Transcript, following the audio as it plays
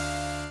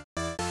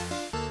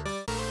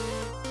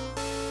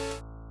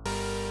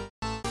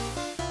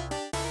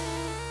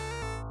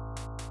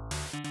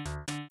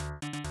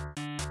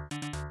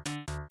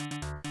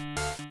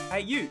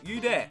Hey, you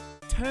there.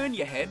 Turn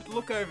your head,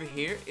 look over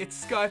here. It's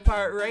Sky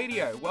Pirate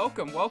Radio.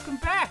 Welcome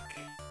back.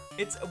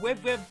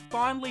 We're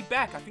finally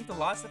back. I think the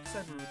last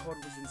episode we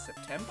recorded was in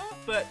September,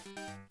 but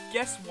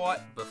guess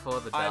what? Before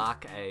the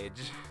dark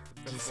age.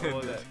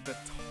 Before the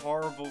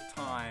horrible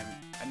time.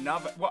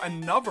 Another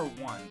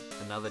one.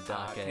 Another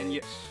dark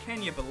age.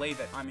 Can you believe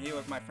it? I'm here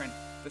with my friend.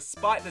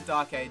 Despite the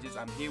dark ages,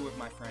 I'm here with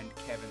my friend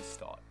Kevin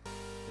Stott.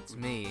 It's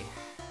me.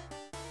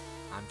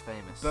 I'm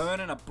famous.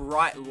 Burning a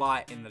bright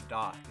light in the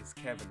dark is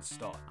Kevin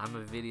Stott. I'm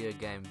a video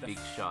game big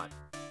shot.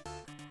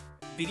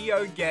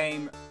 Video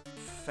game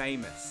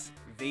famous.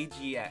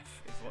 VGF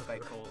is what they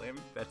call him.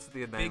 That's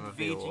the name of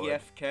the Big VGF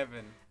award.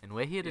 Kevin. And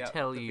we're here to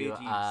tell you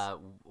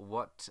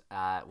what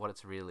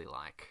it's really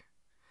like.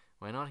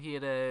 We're not here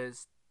to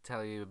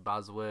tell you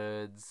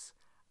buzzwords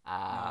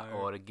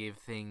or to give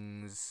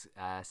things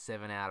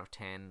 7 out of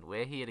 10.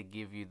 We're here to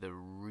give you the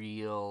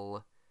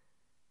real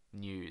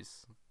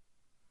news.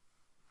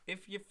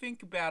 If you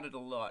think about it a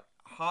lot,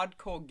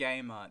 hardcore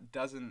gamer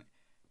doesn't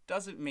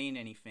mean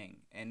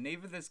anything, and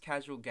neither does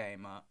casual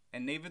gamer,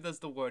 and neither does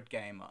the word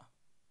gamer.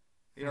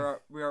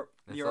 You're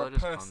a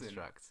person.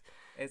 Constructs.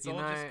 It's all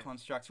just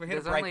constructs. We're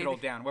here to break it all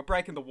down. We're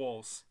breaking the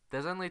walls.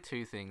 There's only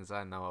two things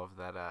I know of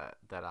that are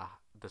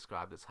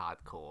described as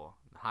hardcore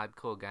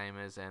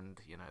gamers, and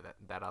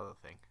that other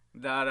thing.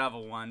 That other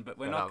one, but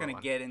we're not going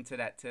to get into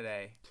that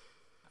today.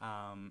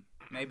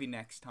 Maybe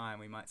next time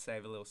we might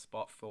save a little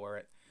spot for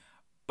it.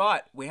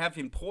 But we have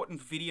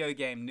important video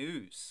game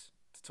news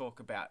to talk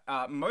about.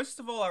 Most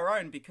of all our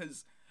own,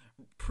 because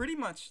pretty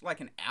much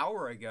like an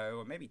hour ago,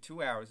 or maybe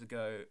 2 hours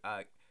ago,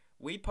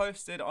 we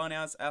posted on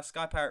our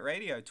Sky Pirate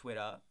Radio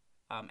Twitter,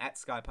 at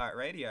Sky Pirate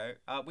Radio,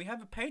 we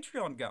have a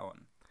Patreon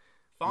going.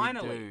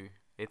 Finally. We do.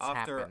 It's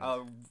after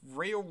happened. A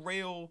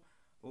real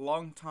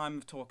long time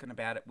of talking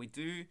about it, we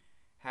do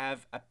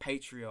have a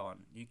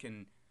Patreon. You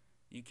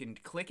can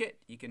click it.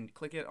 You can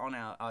click it on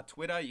our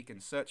Twitter. You can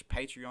search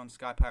Patreon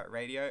Sky Pirate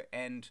Radio.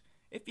 And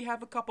if you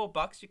have a couple of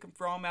bucks, you can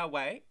throw them our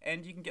way.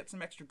 And you can get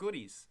some extra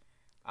goodies.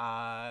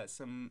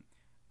 Some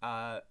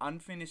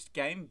unfinished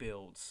game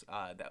builds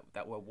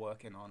that we're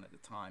working on at the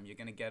time. You're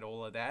going to get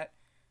all of that.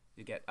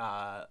 You get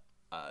the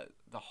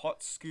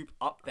hot scoop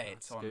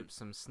updates on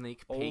some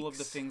sneak peeks. All of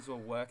the things we're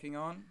working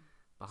on.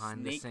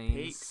 Behind sneak the scenes.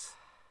 Peeks.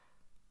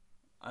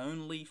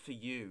 Only for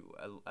you,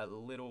 a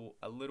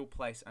little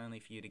place only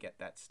for you to get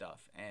that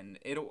stuff, and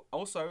it'll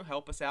also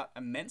help us out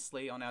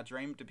immensely on our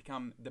dream to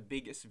become the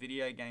biggest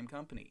video game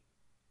company,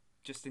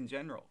 just in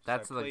general.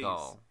 That's so the please,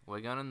 goal.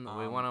 We want to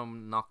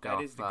knock out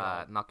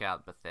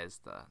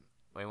Bethesda.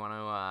 We want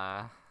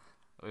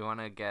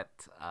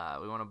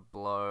to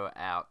blow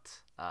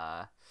out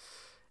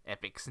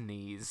Epic's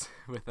knees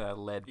with a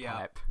lead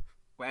pipe.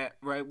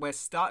 We're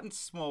starting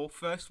small.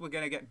 First, we're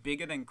gonna get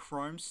bigger than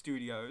Chrome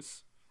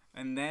Studios.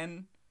 And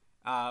then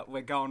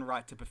we're going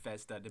right to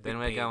Bethesda. Then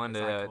we're going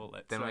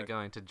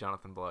to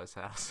Jonathan Blow's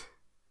house.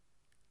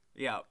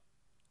 Yeah.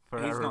 For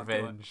our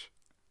revenge.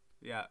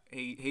 Yeah,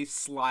 he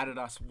slighted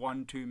us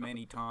one too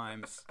many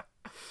times.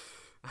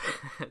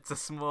 It's a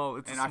small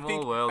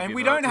world. And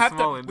we don't have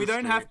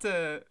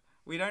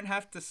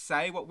to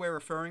say what we're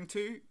referring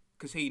to,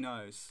 because he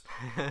knows.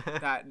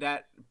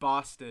 that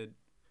bastard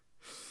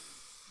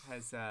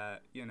has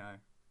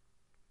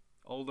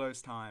all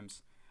those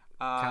times.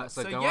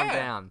 So go on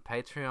down,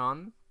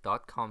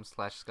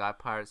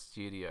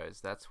 patreon.com/SkyPirateStudios.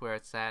 That's where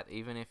it's at.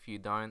 Even if you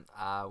don't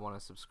want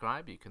to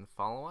subscribe, you can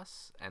follow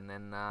us, and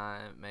then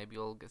maybe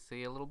you'll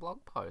see a little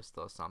blog post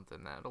or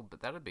something.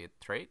 That'll be a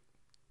treat.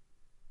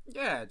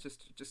 Yeah,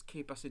 just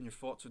keep us in your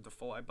thoughts with the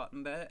follow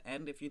button there.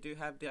 And if you do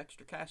have the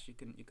extra cash, you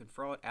can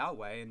throw it our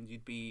way, and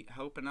you'd be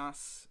helping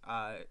us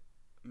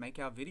make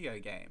our video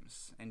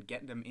games and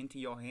get them into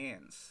your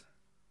hands.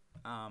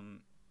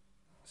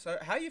 So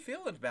how are you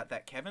feeling about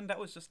that, Kevin? That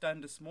was just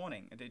done this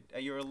morning. Are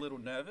you a little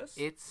nervous?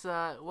 It's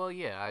well,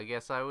 yeah. I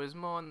guess I was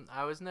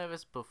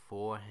nervous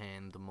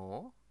beforehand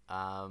more.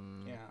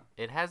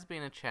 It has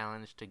been a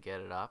challenge to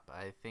get it up.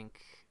 I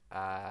think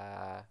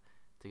to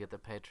get the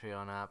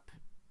Patreon up,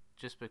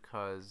 just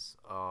because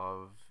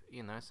of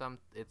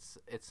it's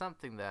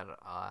something that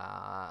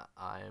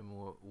I am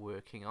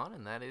working on,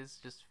 and that is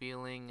just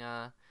feeling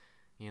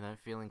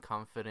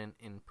confident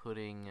in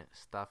putting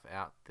stuff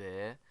out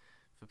there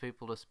for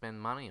people to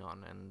spend money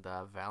on, and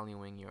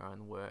valuing your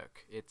own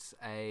work. It's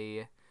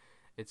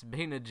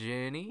been a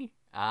journey,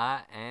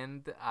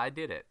 and I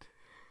did it.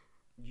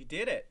 You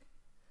did it.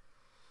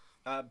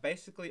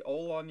 Basically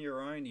all on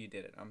your own. You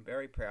did it. I'm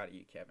very proud of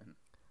you, Kevin.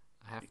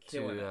 I have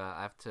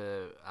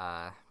to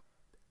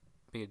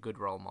be a good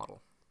role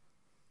model.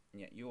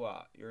 Yeah, you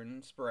are. You're an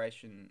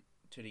inspiration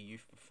to the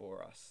youth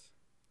before us.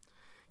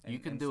 You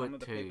can do it too. Some of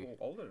the people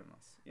older than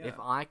us. Yeah. If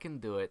I can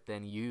do it,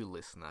 then you,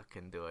 listener,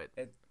 can do it.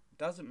 It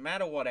doesn't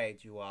matter what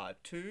age you are.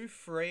 2,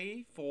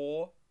 3,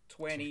 4,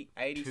 20,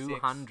 86,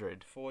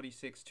 200.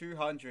 46,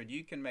 200.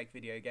 You can make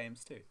video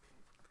games too.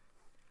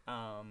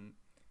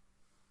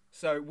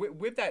 So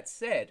with that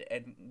said,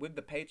 and with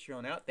the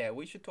Patreon out there,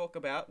 we should talk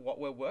about what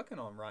we're working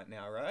on right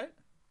now, right?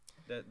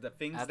 The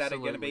things that are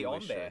going to be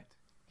on there.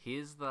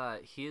 Here's the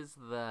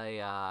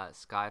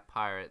Sky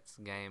Pirates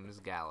Games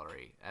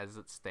Gallery as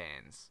it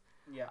stands.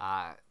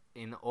 Yeah.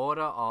 In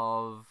order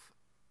of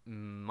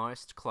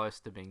most close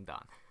to being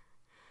done.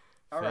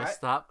 All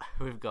First right. up,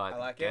 we've got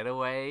like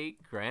Getaway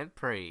Grand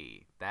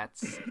Prix.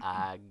 That's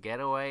a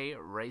getaway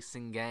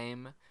racing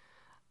game.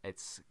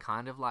 It's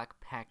kind of like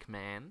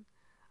Pac-Man.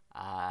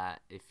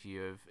 If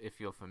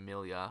you're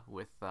familiar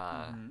with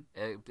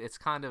it's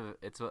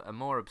a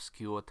more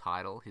obscure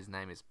title. His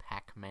name is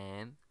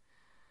Pac-Man.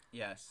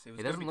 Yes,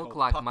 it doesn't look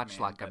like Puck much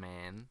Man, like but... a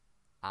man.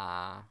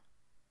 Oh,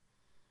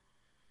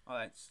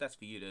 that's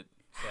for you to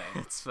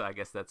say. I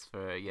guess that's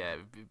for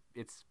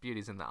it's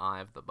beauty's in the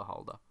eye of the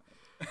beholder.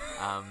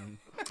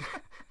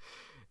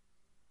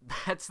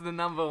 That's the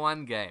number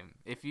one game.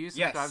 If you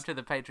subscribe to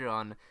the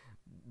Patreon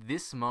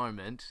this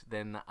moment,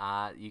 then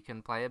you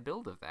can play a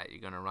build of that.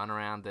 You're going to run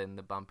around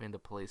and bump into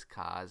police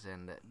cars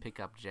and pick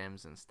up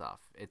gems and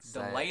stuff. It's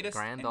the latest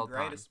grand and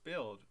greatest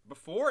build.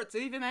 Before it's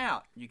even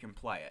out, you can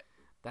play it.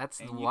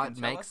 That's what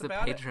makes the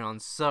Patreon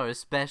so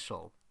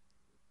special.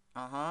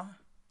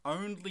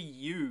 Only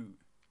you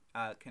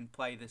can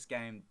play this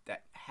game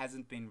that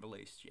hasn't been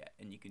released yet,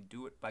 and you can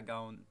do it by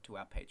going to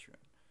our Patreon.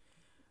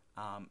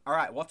 All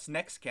right, what's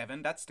next,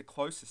 Kevin? That's the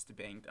closest to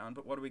being done,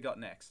 but what do we got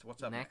next?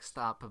 What's up next? Next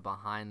up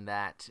behind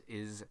that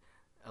is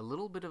a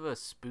little bit of a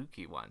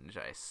spooky one,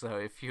 Jace. So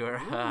if you're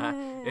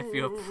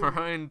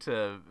prone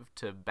to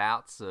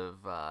bouts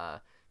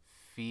of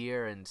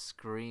fear and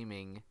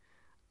screaming,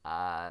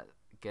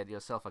 get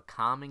yourself a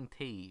calming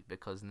tea,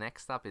 because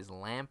next up is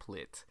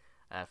Lamplit,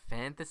 a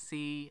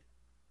fantasy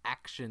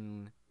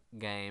action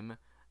game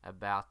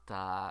about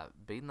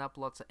beating up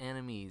lots of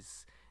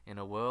enemies in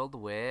a world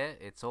where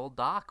it's all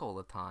dark all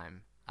the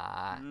time.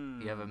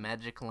 You have a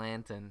magic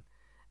lantern,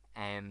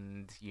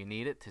 and you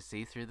need it to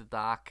see through the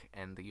dark,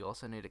 and you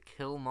also need to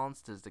kill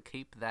monsters to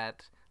keep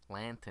that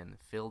lantern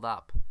filled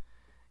up.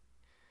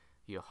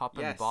 You hop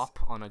and bop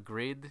on a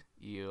grid.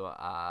 You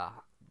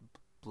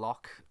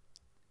block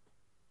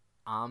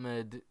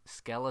armored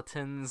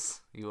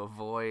skeletons. You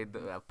avoid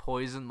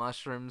poison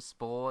mushroom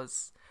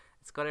spores.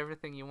 It's got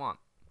everything you want.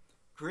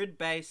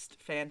 Grid-based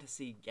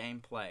fantasy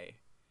gameplay.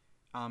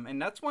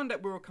 And that's one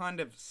that we were kind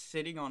of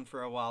sitting on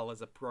for a while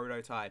as a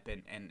prototype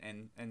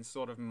and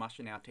sort of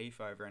mushing our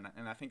teeth over.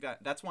 And I think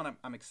that's one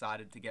I'm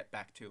excited to get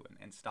back to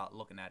and start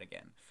looking at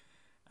again.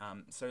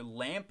 So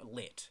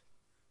Lamplit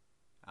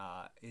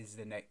is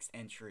the next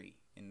entry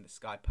in the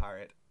Sky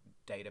Pirate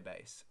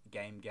database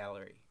game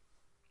gallery.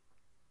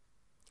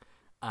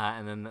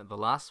 And then the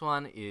last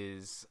one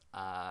is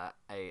a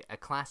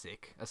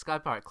classic, a Sky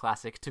Pirate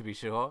classic to be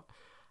sure.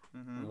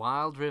 Mm-hmm.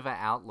 Wild River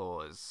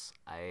Outlaws,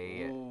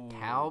 a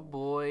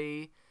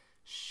cowboy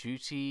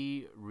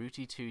shooty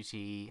rooty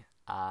tooty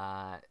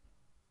kind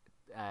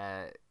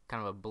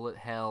of a bullet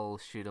hell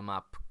shoot 'em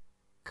up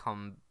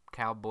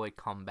cowboy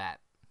combat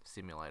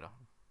simulator.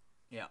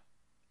 Yeah.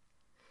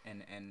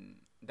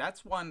 And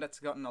that's one that's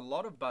gotten a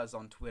lot of buzz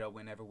on Twitter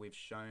whenever we've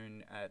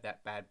shown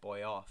that bad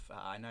boy off.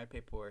 I know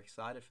people were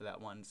excited for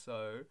that one,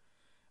 so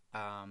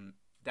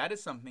that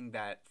is something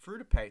that through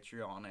the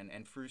Patreon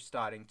and through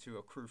starting to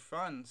accrue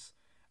funds,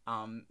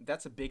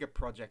 that's a bigger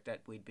project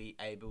that we'd be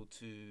able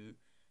to,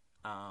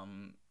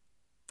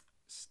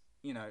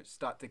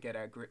 start to get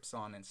our grips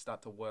on and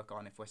start to work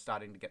on if we're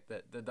starting to get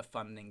the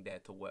funding there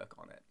to work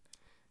on it.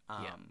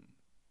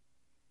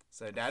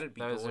 So that'd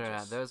be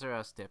gorgeous. Those are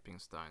our stepping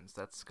stones.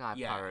 That's Sky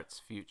Pirate's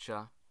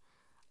future.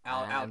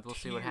 And we'll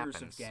see what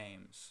happens. Of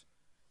games.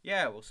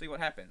 Yeah, we'll see what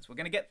happens. We're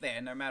gonna get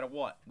there no matter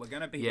what. We're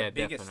gonna be the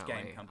biggest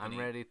game company. I'm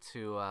ready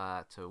to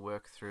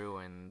work through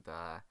and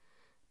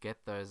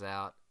get those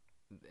out,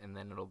 and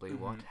then it'll be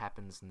what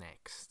happens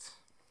next.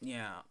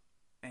 Yeah,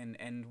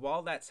 and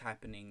while that's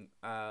happening,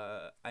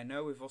 I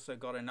know we've also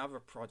got another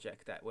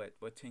project that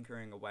we're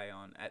tinkering away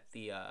on at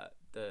the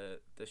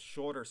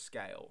shorter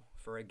scale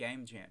for a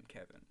game jam,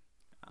 Kevin.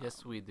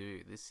 Yes, we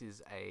do. This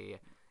is a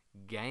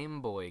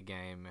Game Boy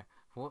game.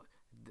 What?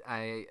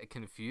 I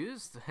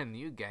confused a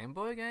new Game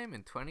Boy game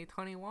in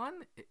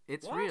 2021.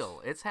 It's what?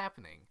 Real. It's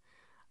happening.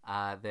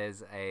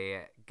 There's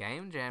a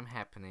game jam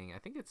happening. I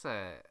think it's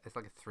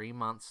like 3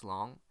 months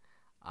long.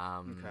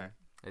 Okay.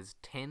 There's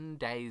 10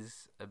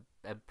 days,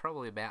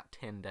 probably about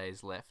 10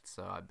 days left.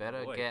 So I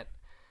better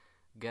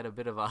get a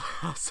bit of a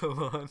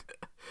hustle on.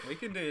 We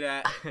can do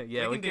that.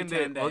 Yeah, we can do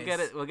 10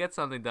 days. We'll get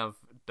something done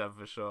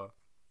for sure.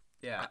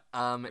 Yeah.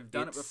 We've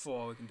done it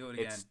before. We can do it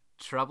again. It's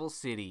Trouble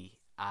City.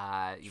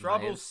 You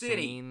may have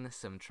seen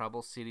some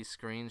Trouble City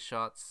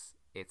screenshots.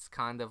 It's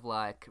kind of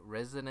like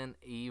Resident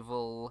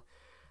Evil,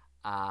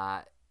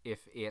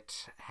 if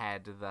it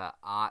had the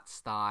art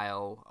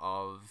style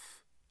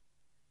of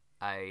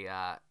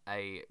a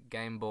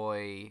Game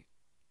Boy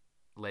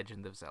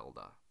Legend of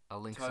Zelda, a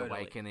Link's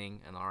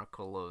Awakening, an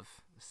Oracle of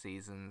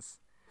Seasons.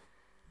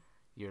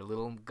 You're a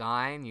little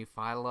guy and you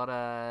fight a lot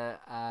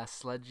of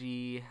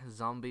sludgy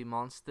zombie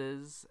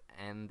monsters,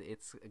 and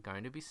it's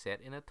going to be set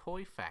in a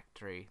toy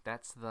factory.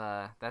 That's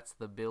the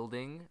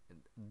building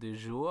du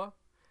jour.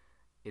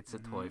 It's a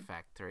toy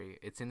factory.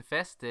 It's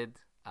infested,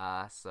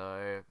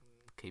 so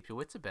keep your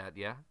wits about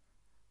you.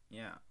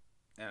 Yeah.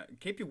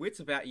 Keep your wits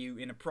about you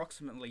in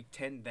approximately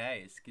 10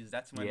 days, because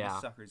that's when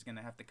this sucker is going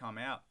to have to come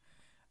out.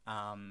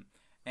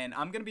 And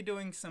I'm going to be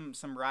doing some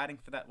writing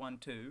for that one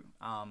too,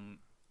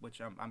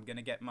 which I'm going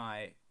to get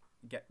my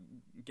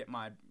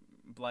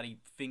bloody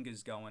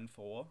fingers going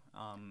for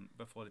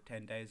before the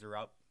 10 days are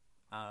up.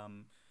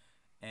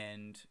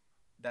 And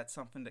that's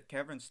something that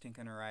Kevin's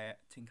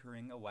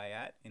tinkering away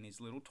at in his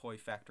little toy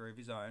factory of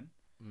his own.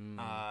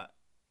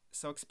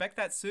 So expect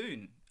that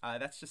soon.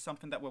 That's just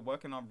something that we're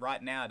working on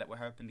right now that we're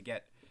hoping to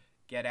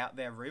get out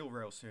there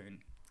real soon.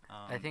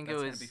 I think it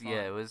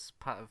was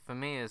for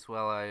me as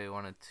well. I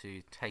wanted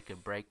to take a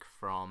break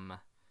from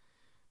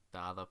the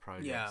other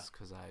projects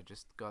because I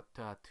just got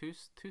too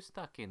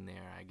stuck in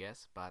there, I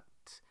guess. But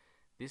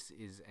this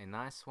is a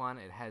nice one.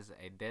 It has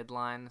a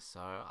deadline, so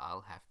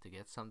I'll have to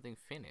get something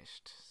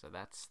finished. So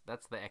that's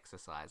the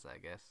exercise, I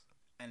guess.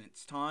 And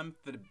it's time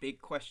for the big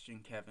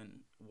question,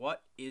 Kevin.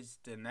 What is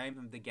the name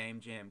of the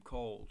game jam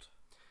called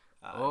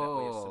that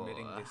we're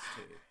submitting this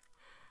to?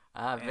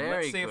 And very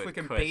let's see if we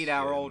can question. beat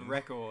our old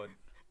record.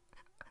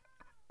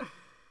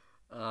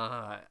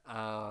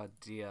 Oh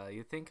dear.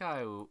 You think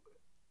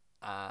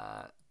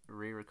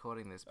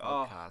re-recording this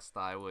podcast,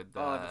 I would...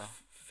 the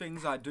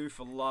things I do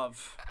for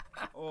love.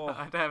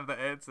 I'd have the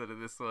answer to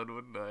this one,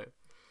 wouldn't I?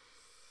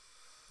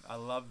 I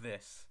love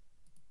this.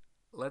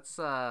 Let's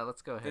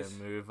go ahead and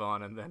move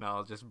on, and then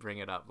I'll just bring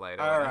it up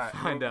later. All right,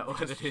 find out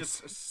what it is.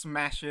 Just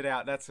smash it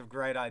out. That's a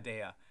great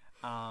idea.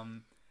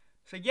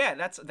 So yeah,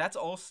 that's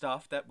all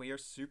stuff that we are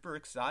super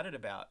excited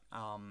about.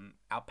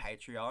 Our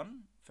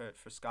Patreon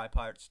for Sky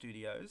Pirate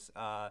Studios.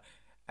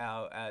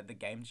 The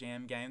Game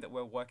Jam game that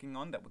we're working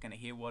on, that we're going to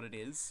hear what it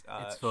is.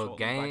 It's for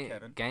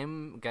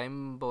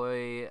Game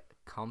Boy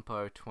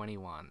Compo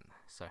 21.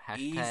 So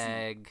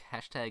hashtag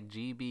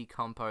GB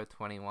Compo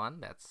 21.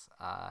 That's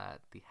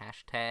the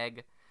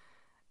hashtag,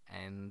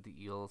 and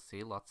you'll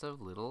see lots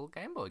of little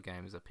Game Boy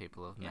games that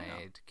people have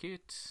made.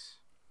 Cute.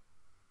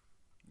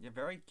 Yeah,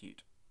 very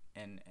cute,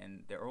 and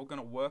they're all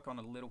going to work on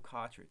a little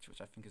cartridge,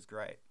 which I think is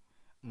great.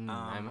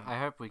 I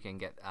hope we can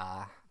get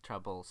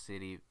Trouble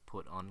City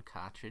put on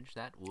cartridge.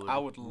 I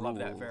would love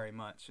that very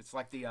much. It's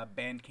like the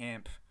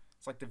Bandcamp.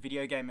 It's like the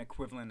video game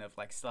equivalent of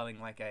like selling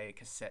like a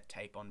cassette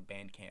tape on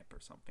Bandcamp or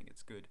something.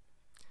 It's good.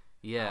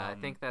 Yeah, I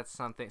think that's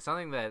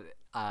something that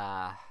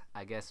I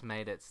guess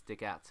made it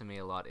stick out to me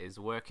a lot is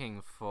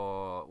working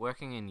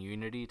in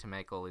Unity to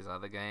make all these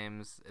other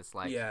games. It's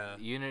like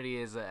Unity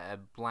is a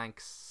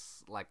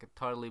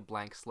totally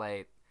blank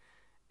slate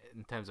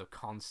in terms of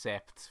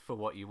concept for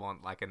what you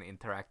want, like an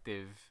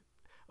interactive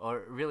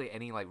or really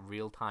any like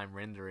real-time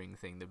rendering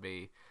thing to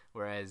be.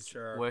 Whereas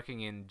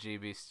working in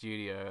GB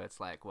Studio, it's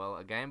like, well,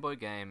 a Game Boy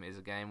game is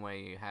a game where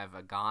you have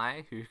a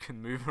guy who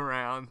can move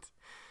around,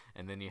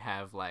 and then you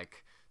have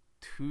like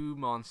 2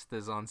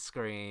 monsters on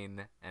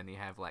screen, and you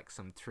have like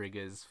some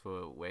triggers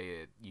for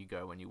where you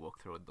go when you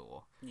walk through a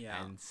door.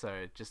 Yeah. And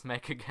so just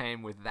make a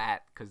game with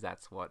that, because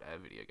that's what a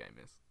video game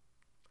is.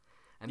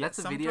 And that's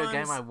a video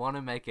game I want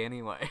to make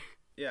anyway.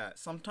 Yeah,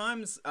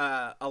 sometimes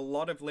a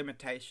lot of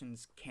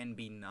limitations can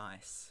be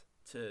nice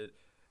to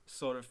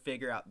sort of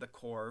figure out the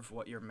core of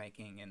what you're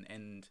making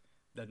and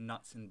the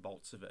nuts and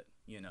bolts of it,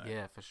 you know?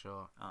 Yeah, for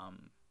sure.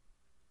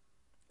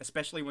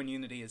 Especially when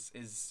Unity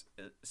is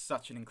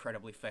such an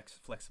incredibly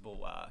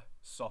flexible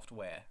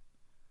software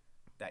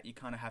that you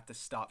kind of have to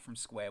start from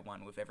square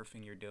one with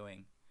everything you're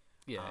doing.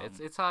 Yeah,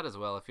 it's hard as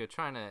well if you're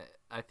trying to...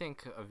 I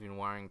think I've been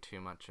worrying too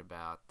much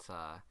about...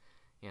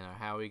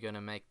 how are we going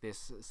to make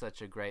this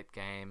such a great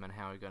game, and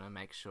how are we going to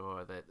make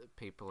sure that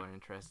people are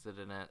interested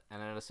in it?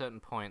 And at a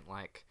certain point,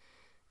 like,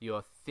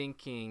 you're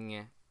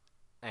thinking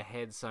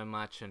ahead so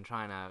much and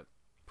trying to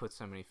put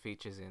so many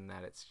features in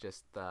that it's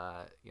just,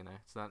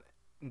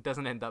 it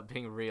doesn't end up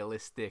being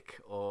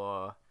realistic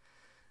or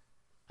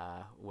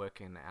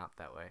working out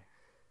that way.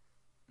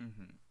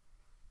 Mm-hmm.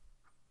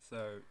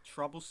 So,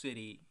 Trouble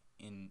City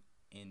in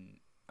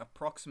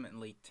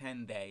approximately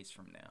 10 days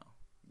from now.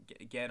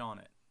 Get on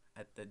it.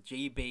 At the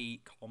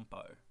GB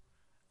Compo.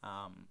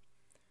 Now,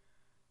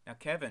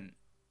 Kevin,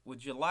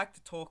 would you like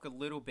to talk a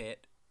little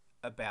bit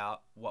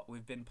about what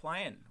we've been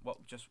playing?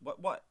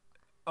 What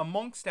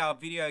amongst our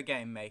video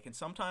game making?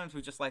 Sometimes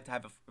we just like to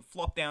have a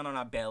flop down on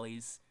our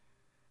bellies,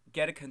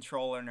 get a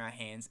controller in our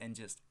hands, and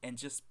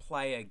just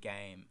play a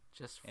game.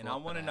 And I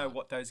want to know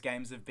what those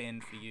games have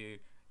been for you.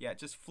 Yeah,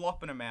 just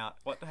flopping them out.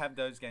 What have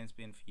those games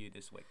been for you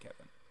this week,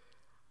 Kevin?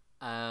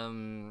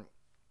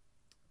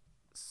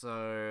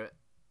 So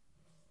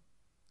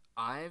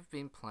I've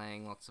been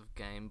playing lots of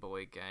Game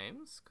Boy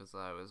games because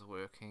I was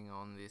working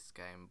on this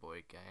Game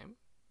Boy game.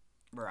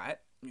 Right.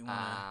 You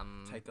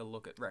want to take a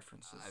look at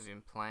references? I've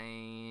been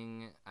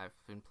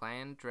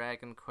playing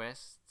Dragon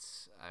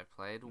Quest. I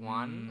played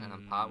 1, and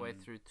I'm partway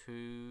through 2,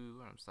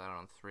 and I'm starting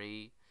on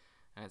 3.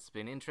 And it's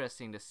been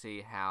interesting to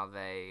see how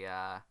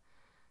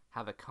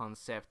how the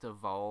concept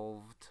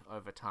evolved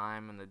over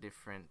time and the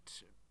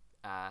different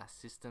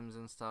systems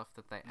and stuff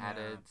that they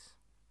added.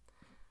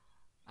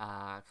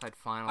 I played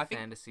Final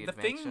Fantasy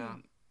Adventure.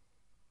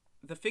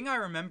 the thing I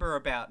remember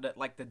about that,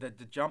 like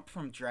the jump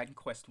from Dragon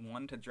Quest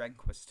 1 to Dragon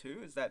Quest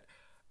 2 is that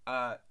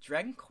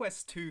Dragon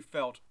Quest 2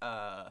 felt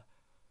a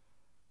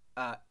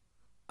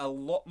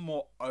lot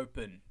more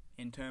open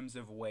in terms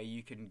of where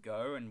you can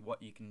go and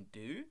what you can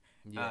do.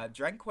 Yeah.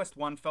 Dragon Quest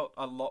 1 felt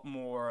a lot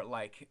more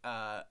like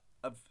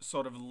of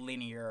sort of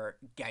linear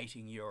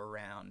gating you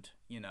around,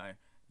 you know,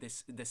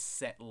 this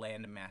set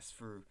landmass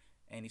through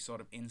any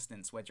sort of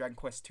instance, where Dragon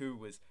Quest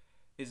 2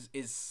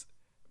 is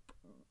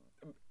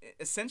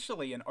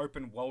essentially an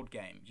open world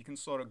game. You can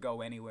sort of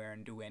go anywhere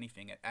and do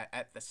anything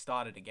at the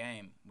start of the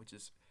game, which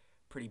is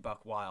pretty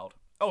buck wild.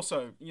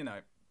 Also, you know,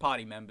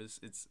 party members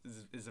is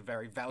a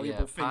very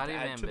valuable thing to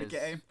add to the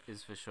game.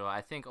 Is for sure.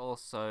 I think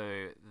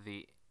also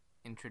the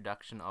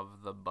introduction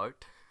of the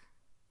boat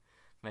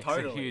makes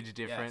a huge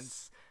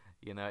difference. Yes.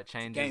 You know, it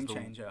changes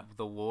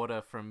the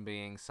water from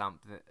being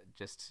something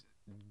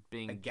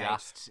being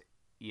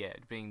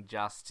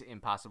just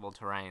impassable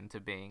terrain to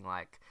being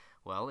like,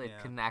 well, it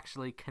can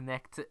actually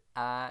connect.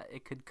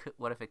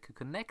 What if it could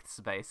connect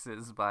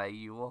spaces by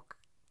you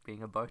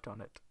being a boat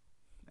on it?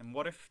 And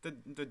what if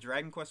the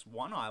Dragon Quest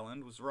 1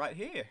 island was right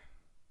here?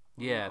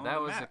 Yeah, that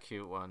was a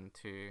cute one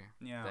too.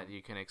 Yeah, that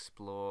you can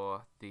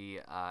explore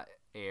the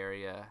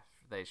area.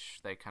 They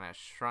kind of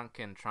shrunk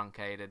and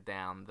truncated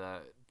down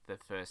the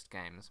first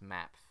game's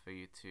map for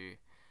you to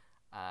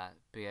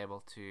be able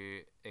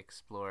to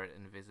explore it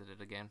and visit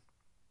it again.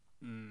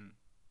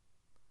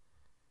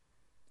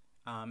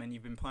 And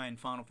you've been playing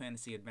Final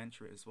Fantasy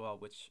Adventure as well,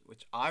 which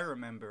I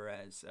remember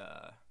as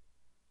a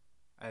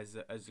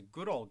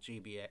good old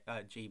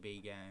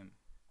GB game.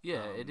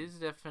 Yeah, it is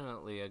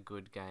definitely a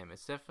good game.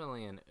 It's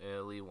definitely an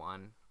early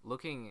one.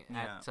 Looking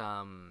at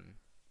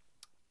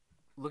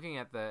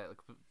the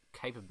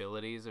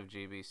capabilities of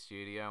GB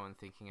Studio and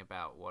thinking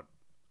about what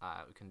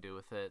we can do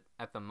with it.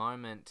 At the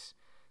moment,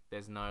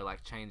 there's no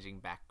like changing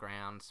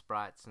background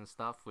sprites and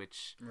stuff,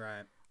 which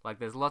like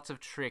there's lots of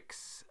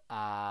tricks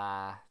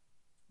that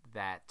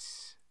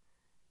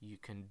you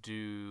can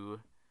do,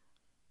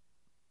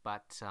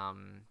 but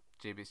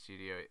GB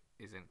Studio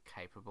isn't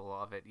capable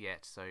of it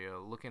yet. So you're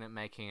looking at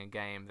making a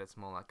game that's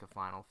more like a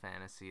Final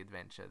Fantasy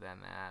adventure than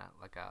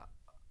like a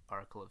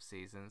Oracle of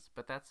Seasons,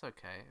 but that's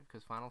okay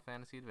because Final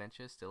Fantasy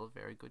Adventure is still a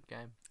very good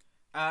game.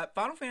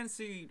 Final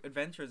Fantasy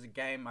Adventure is a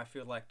game I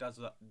feel like does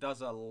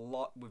a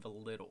lot with a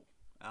little.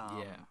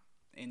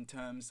 In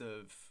terms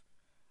of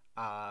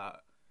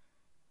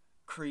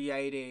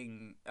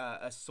creating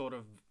a sort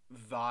of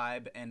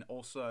vibe and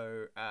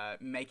also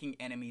making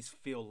enemies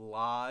feel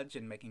large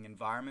and making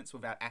environments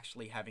without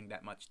actually having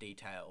that much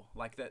detail.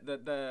 Like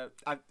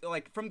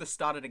like from the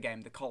start of the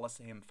game, the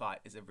Colosseum fight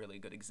is a really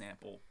good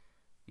example.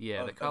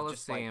 Yeah, the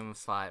Colosseum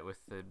fight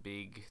with the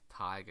big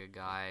tiger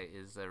guy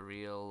is a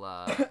real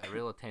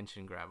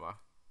attention grabber.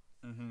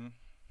 Mm-hmm.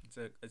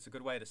 It's a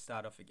good way to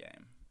start off a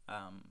game.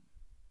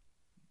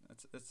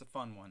 It's a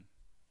fun one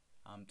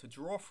to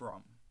draw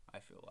from, I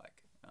feel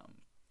like.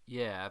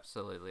 Yeah,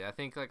 absolutely. I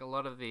think like a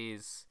lot of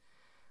these,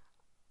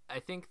 I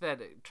think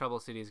that Trouble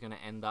City is going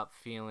to end up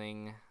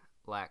feeling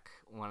like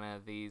one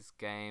of these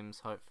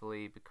games,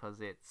 hopefully,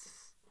 because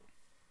it's,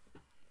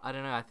 I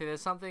don't know. I think there's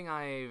something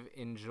I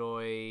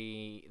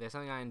enjoy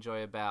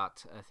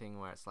about a thing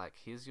where it's like,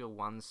 here's your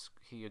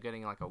you're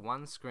getting like a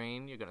one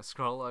screen. You're gonna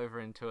scroll over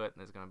into it, and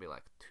there's gonna be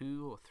like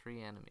 2 or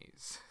 3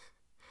 enemies,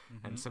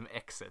 and some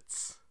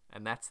exits,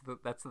 and that's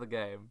the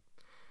game.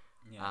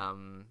 Yeah.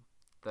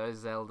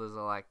 Those Zeldas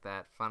are like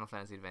that. Final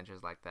Fantasy Adventure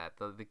is like that.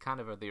 The kind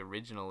of the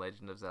original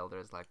Legend of Zelda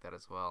is like that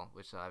as well,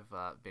 which I've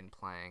been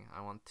playing. I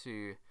want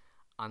to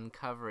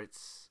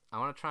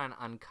try and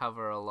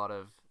uncover a lot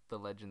of the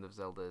Legend of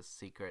Zelda's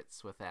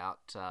secrets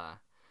without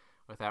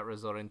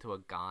resorting to a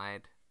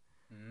guide.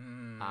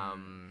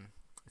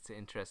 It's an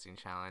interesting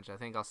challenge. I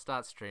think I'll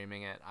start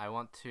streaming it. I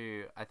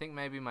think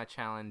maybe my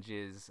challenge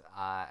is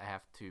I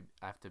have to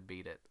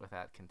beat it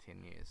without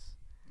continues.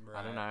 Right.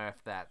 I don't know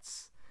if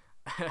that's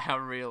how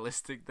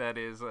realistic that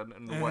is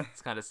and what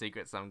kind of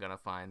secrets I'm gonna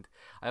find.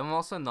 I'm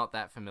also not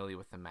that familiar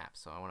with the map,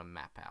 so I want to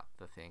map out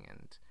the thing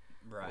and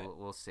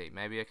we'll see.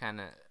 Maybe a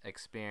kind of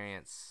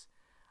experience.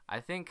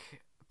 I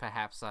think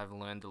perhaps I've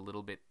learned a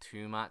little bit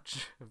too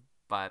much,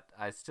 but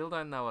I still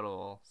don't know it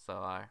all. So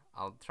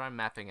I'll try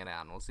mapping it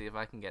out and we'll see if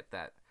I can get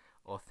that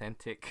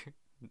authentic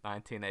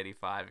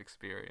 1985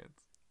 experience.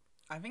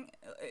 I think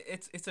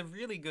it's a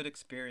really good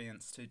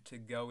experience to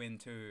go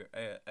into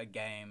a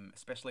game,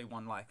 especially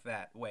one like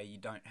that, where you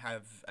don't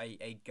have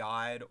a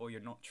guide or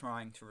you're not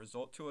trying to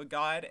resort to a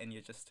guide and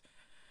you're just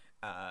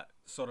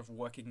sort of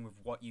working with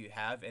what you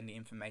have and the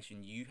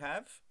information you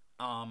have.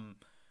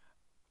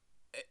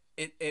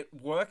 It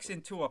works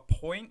into a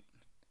point,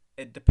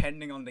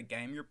 depending on the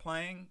game you're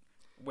playing,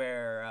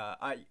 where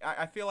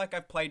I feel like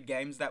I've played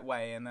games that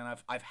way and then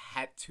I've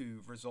had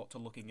to resort to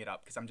looking it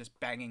up because I'm just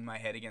banging my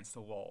head against the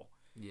wall.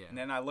 Yeah. And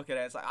then I look at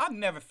it, it's like, I've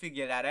never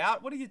figured that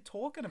out. What are you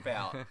talking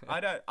about?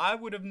 My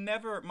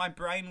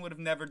brain would have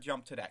never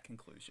jumped to that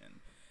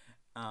conclusion.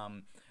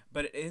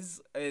 But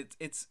it's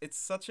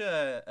such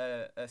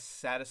a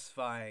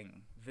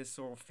satisfying,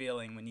 visceral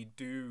feeling when you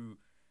do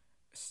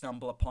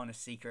stumble upon a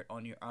secret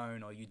on your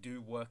own, or you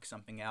do work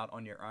something out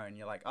on your own.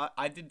 You're like,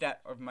 I did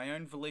that of my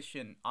own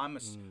volition. I'm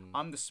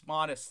the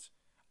smartest.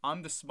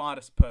 I'm the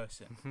smartest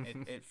person.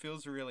 It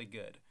feels really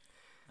good.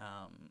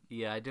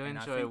 Yeah, I do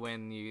enjoy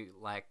when you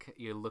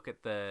look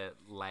at the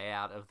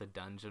layout of the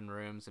dungeon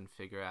rooms and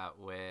figure out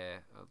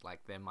where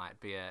there might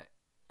be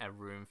a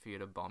room for you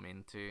to bomb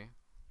into.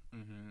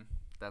 Mm-hmm.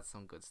 That's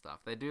some good stuff.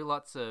 They do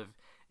lots of...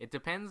 It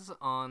depends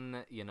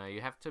on,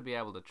 you have to be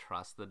able to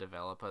trust the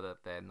developer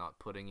that they're not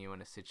putting you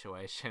in a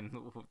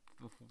situation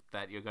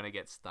that you're going to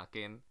get stuck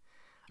in.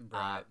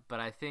 Right. But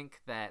I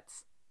think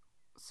that's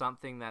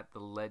something that The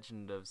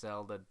Legend of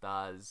Zelda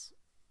does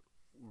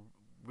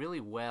really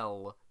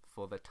well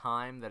for the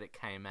time that it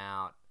came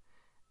out,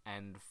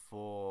 and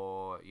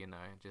for,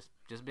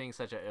 just being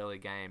such an early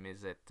game,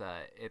 is it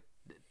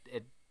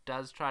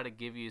does try to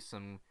give you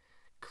some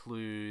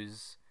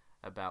clues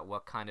about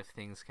what kind of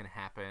things can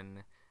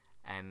happen,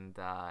 and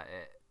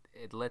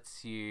it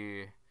lets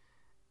you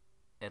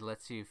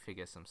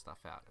figure some stuff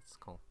out. It's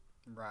cool.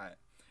 Right.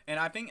 And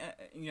I think,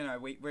 we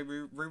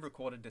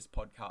re-recorded this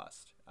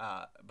podcast,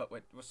 but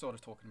we're sort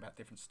of talking about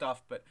different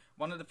stuff. But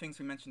one of the things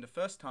we mentioned the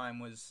first time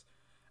was,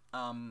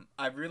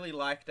 I really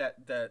liked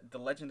that the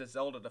Legend of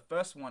Zelda, the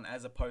first one,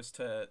 as opposed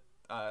to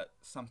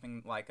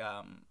something like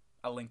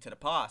A Link to the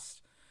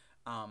Past,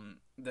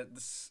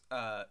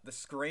 the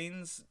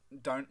screens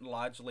don't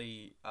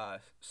largely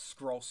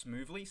scroll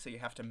smoothly, so you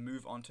have to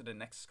move on to the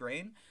next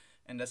screen.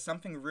 And there's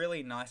something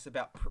really nice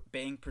about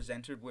being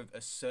presented with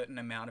a certain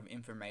amount of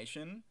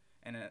information,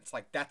 and it's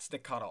like, that's the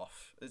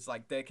cutoff. It's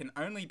like, there can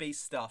only be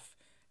stuff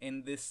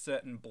in this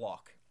certain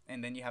block,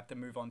 and then you have to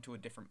move on to a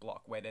different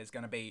block where there's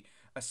going to be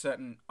a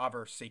certain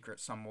other secret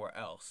somewhere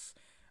else.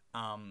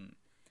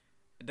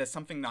 There's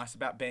something nice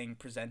about being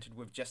presented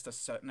with just a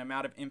certain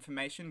amount of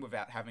information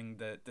without having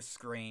the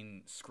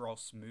screen scroll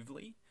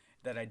smoothly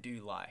that I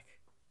do like.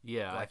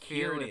 Yeah, like,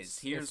 here it is.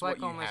 Here's what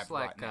you have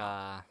right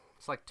now.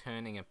 It's like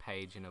turning a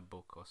page in a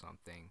book or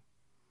something.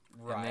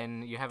 Right. And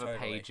then you have totally. A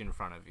page in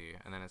front of you,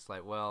 and then it's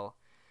like, well,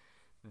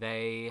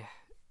 they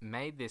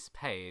made this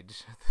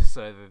page,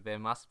 so that there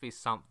must be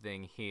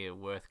something here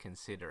worth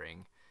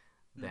considering.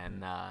 Mm-hmm.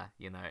 Then,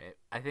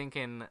 I think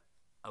in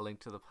A Link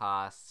to the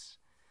Past,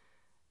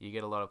 you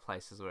get a lot of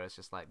places where it's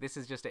just like, this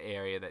is just an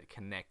area that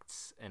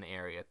connects an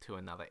area to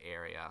another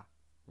area,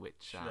 which,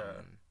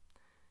 Sure.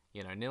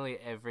 Nearly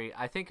every...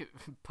 I think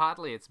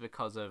partly it's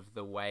because of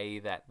the way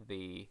that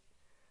the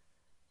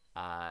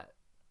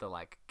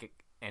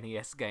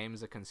NES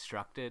games are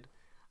constructed.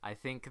 I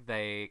think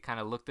they kind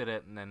of looked at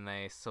it, and then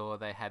they saw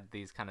they had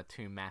these kind of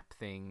two map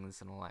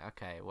things, and were like,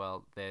 okay,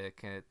 well,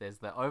 there's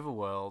the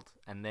overworld,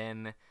 and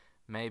then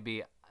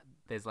maybe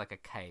there's like a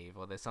cave,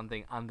 or there's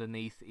something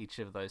underneath each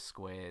of those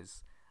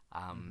squares.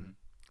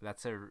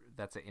 That's an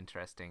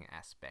interesting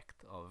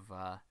aspect of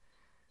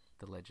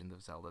The Legend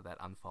of Zelda that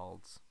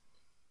unfolds.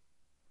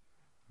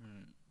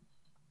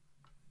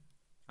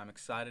 I'm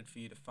excited for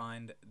you to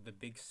find the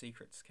big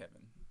secrets,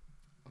 Kevin.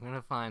 I'm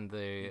gonna find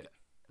the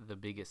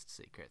biggest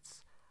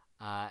secrets,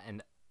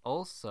 and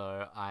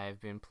also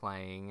I've been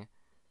playing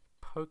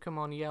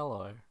Pokemon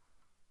Yellow.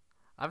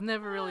 I've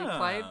never really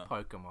played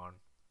Pokemon.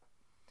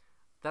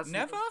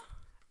 Never?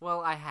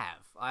 Well, I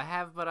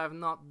have, but I've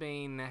not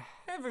been...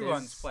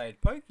 Everyone's played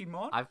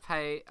Pokemon.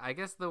 I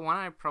guess the one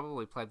I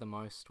probably played the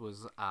most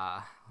was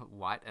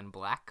White and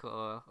Black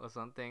or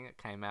something. It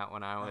came out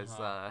when I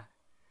was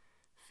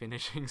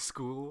finishing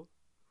school.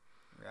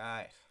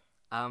 Right.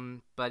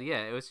 But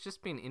yeah, it was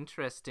just been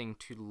interesting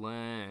to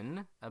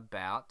learn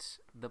about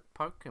the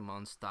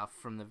Pokemon stuff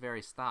from the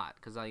very start,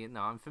 because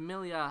I'm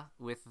familiar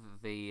with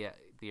the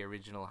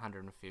original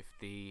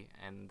 150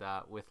 and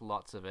with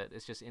lots of it.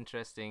 It's just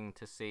interesting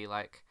to see,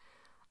 like,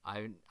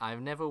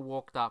 I've never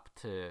walked up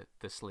to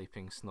the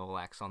sleeping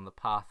Snorlax on the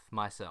path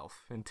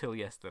myself until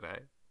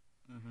yesterday.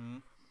 Mm-hmm.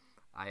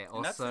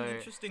 And that's an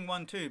interesting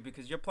one too,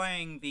 because you're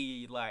playing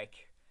the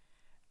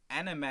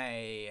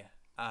anime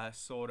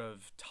sort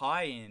of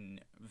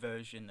tie-in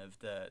version of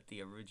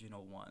the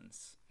original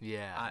ones.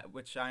 Yeah.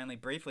 Which I only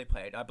briefly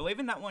played. I believe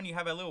in that one you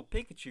have a little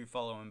Pikachu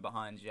following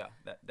behind you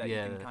that you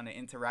can kind of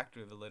interact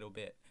with a little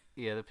bit.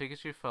 Yeah, the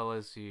Pikachu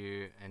follows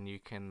you, and you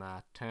can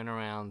turn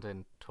around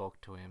and talk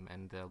to him,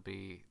 and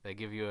they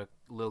give you a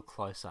little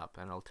close-up,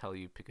 and it'll tell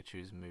you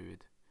Pikachu's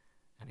mood.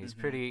 And he's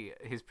pretty,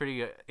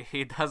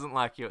 he doesn't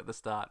like you at the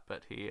start,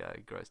 but he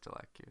grows to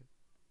like you.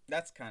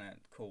 That's kind of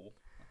cool.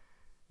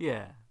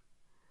 Yeah.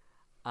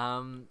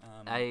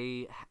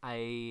 I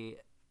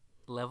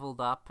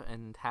leveled up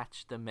and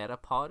hatched a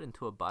Metapod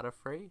into a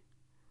Butterfree.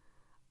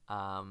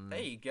 There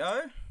you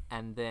go.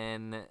 And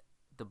then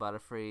the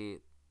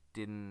Butterfree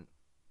didn't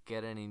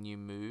get any new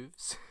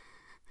moves.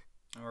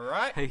 All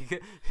right.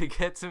 He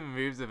gets some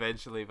moves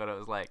eventually, but it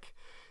was like,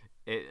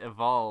 it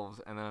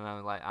evolved, and then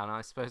I'm like, am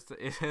I supposed to...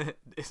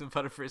 Isn't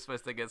Butterfree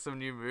supposed to get some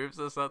new moves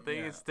or something?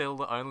 Yeah. It's still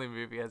the only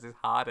move he has is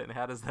Harden.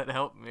 How does that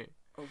help me?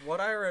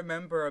 What I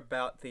remember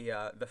about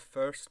the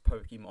first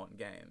Pokemon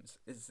games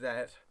is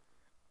that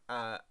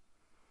I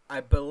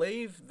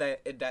believe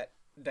that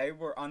they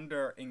were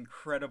under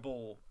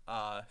incredible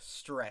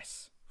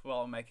stress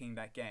while making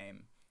that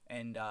game,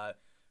 and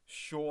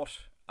short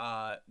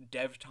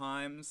dev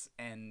times,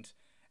 and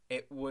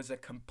it was a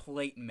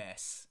complete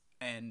mess.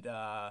 And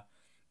I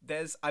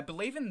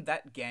believe in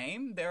that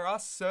game, there are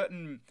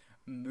certain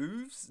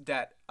moves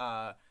that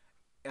uh,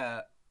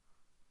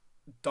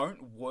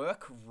 don't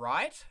work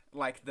right.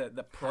 Like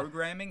the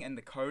programming and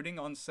the coding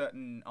on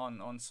certain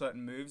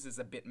moves is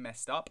a bit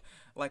messed up.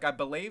 Like I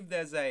believe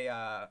there's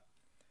a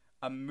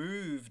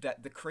move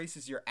that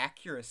decreases your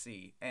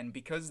accuracy, and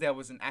because there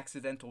was an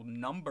accidental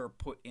number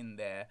put in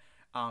there,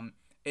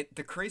 it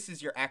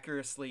decreases your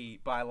accuracy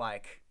by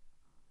like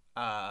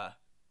 500%.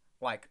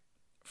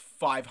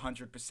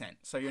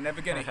 So you're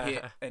never gonna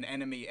hit an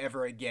enemy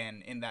ever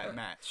again in that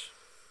match,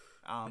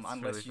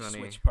 unless you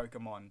switch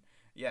Pokemon.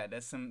 Yeah,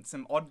 there's some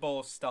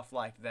oddball stuff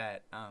like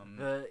that. I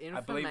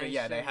believe they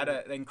had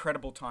an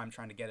incredible time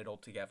trying to get it all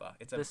together.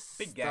 It's a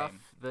big game.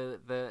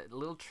 The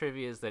little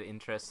trivias that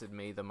interested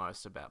me the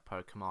most about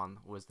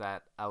Pokemon was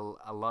that a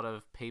lot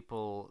of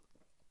people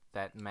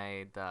that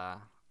made I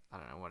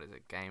don't know, what is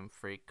it, Game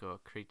Freak or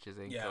Creatures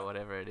Inc. or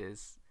whatever it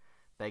is,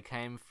 they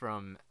came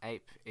from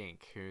Ape Inc.,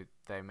 who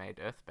they made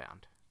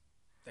Earthbound.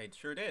 They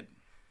sure did.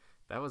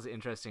 That was an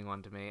interesting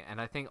one to me. And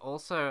I think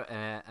also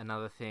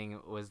another thing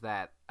was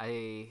that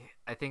I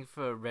think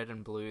for Red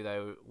and Blue,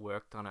 they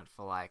worked on it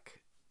for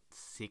like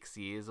 6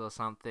 years or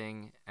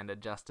something, and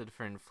adjusted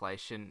for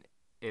inflation,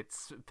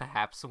 it's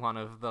perhaps one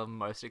of the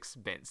most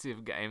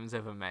expensive games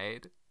ever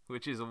made,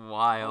 which is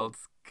wild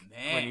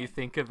when you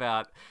think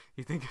about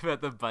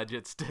the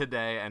budgets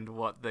today and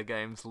what the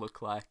games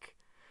look like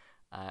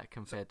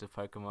compared to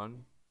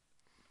Pokemon.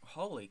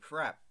 Holy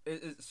crap.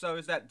 So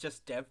is that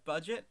just dev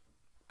budget?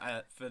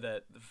 For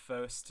the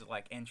first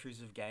like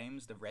entries of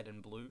games, the Red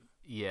and Blue.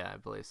 Yeah, I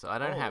believe so. I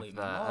don't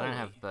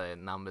have the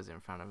numbers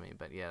in front of me,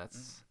 but yeah,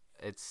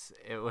 it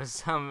was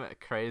some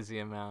crazy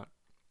amount.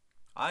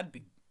 I'd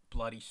be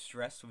bloody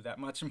stressed with that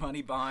much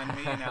money behind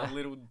me and our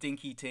little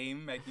dinky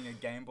team making a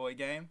Game Boy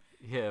game.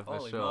 Yeah, for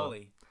Holy sure.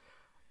 moly.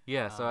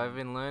 Yeah, so I've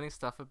been learning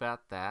stuff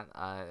about that.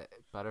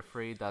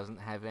 Butterfree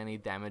doesn't have any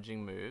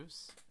damaging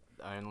moves.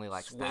 Only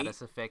like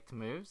status effect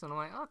moves, and I'm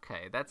like,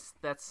 okay, that's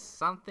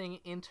something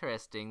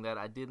interesting that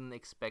I didn't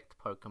expect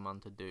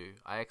Pokemon to do.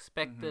 I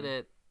expected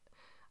it,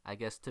 I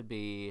guess, to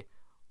be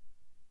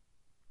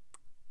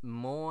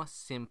more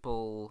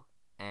simple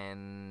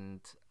and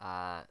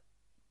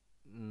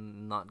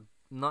not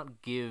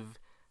give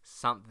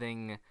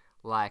something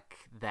like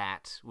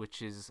that,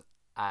 which is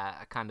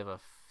a kind of a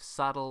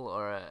subtle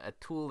or a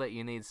tool that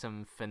you need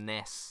some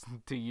finesse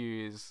to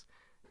use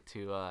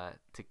to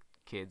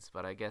kids.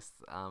 But I guess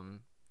a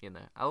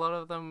lot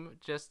of them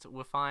just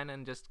were fine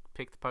and just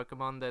picked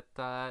Pokemon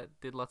that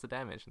did lots of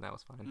damage, and that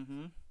was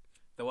fine.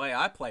 The way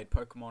I played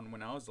Pokemon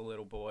when I was a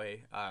little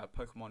boy,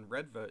 Pokemon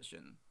Red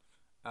version,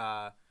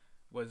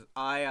 was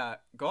I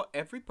got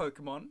every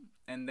Pokemon,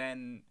 and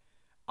then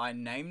I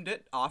named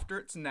it after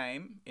its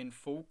name in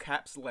full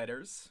caps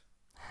letters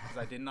because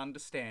I didn't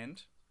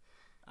understand.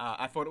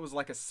 I thought it was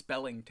like a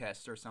spelling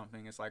test or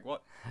something. It's like,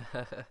 what?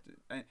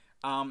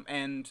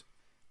 And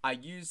I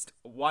used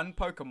one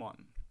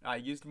Pokemon. I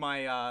used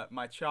my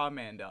my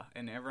Charmander,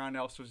 and everyone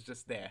else was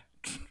just there.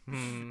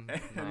 And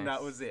Nice.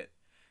 that was it.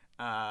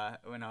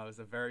 When I was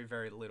a very,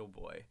 very little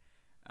boy.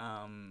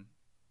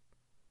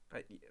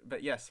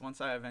 But yes, once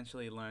I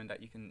eventually learned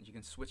that you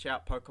can switch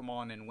out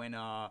Pokemon, and when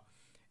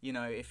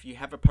if you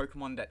have a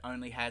Pokemon that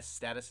only has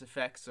status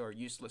effects or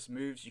useless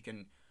moves, you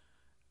can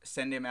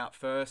send him out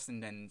first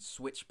and then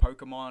switch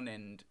Pokemon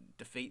and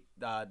defeat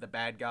the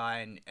bad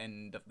guy,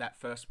 and that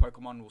first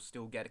Pokemon will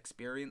still get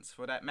experience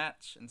for that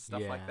match and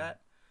stuff like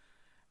that.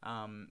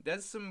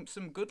 There's some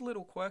good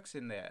little quirks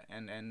in there,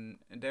 and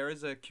there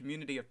is a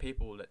community of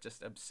people that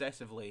just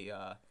obsessively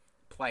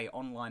play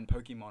online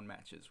Pokemon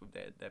matches with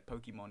their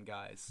Pokemon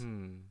guys.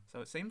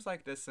 So it seems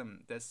like there's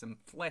some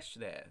flesh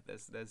there.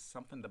 There's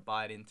something to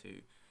bite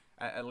into,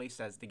 at least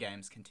as the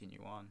games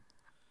continue on.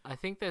 I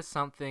think there's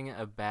something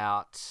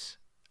about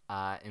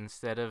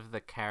instead of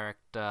the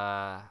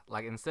RPG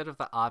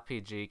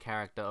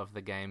character of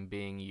the game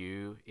being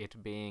you,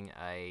 it being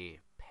a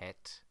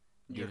pet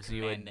gives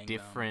you a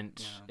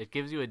different it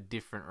gives you a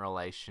different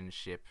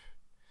relationship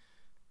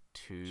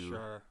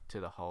to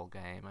the whole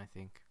game, I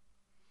think.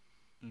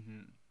 I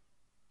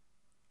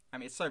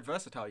mean, it's so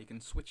versatile. You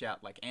can switch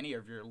out like any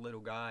of your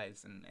little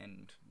guys,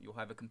 and you'll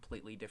have a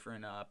completely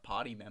different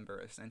party member,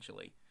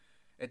 essentially.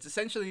 It's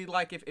essentially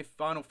like if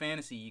Final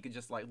Fantasy, you could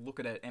just like look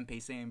at an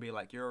NPC and be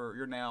like,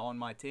 you're now on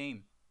my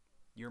team.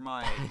 You're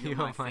my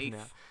thief.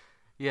 Now.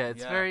 Yeah,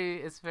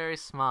 it's very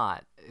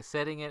smart.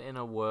 Setting it in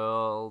a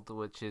world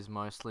which is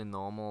mostly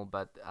normal,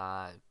 but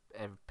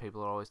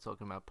people are always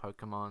talking about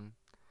Pokemon.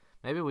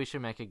 Maybe we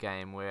should make a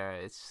game where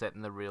it's set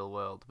in the real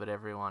world, but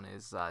everyone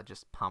is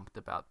just pumped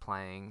about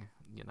playing,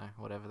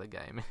 whatever the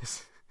game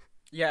is.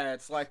 Yeah,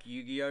 it's like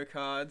Yu-Gi-Oh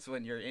cards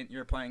when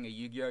you're playing a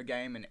Yu-Gi-Oh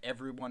game and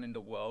everyone in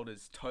the world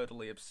is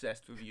totally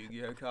obsessed with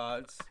Yu-Gi-Oh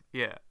cards.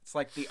 Yeah. It's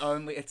like the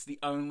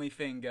only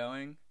thing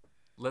going.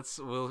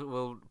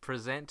 we'll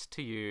present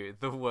to you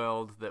the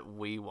world that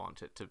we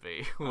want it to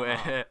be,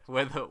 where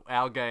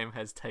our game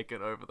has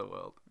taken over the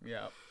world.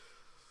 Yeah.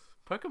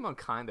 Pokemon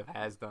kind of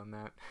has done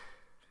that.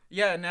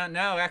 Yeah,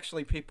 now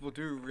actually people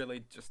do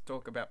really just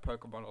talk about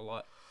Pokemon a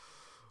lot.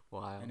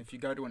 Wow. And if you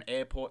go to an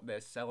airport,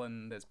 there's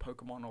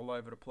Pokemon all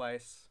over the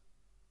place.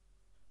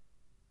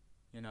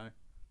 You know,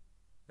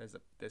 there's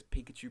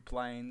Pikachu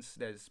planes,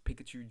 there's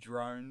Pikachu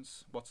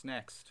drones. What's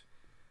next?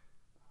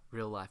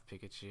 Real life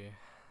Pikachu.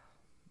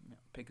 Yeah,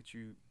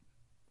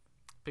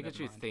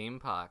 Pikachu theme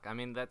park. I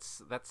mean,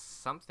 that's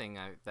something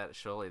that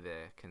surely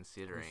they're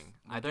considering.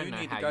 I don't know.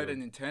 We need to go to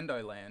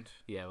Nintendo Land.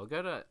 Yeah, we'll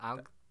go to.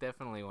 I'll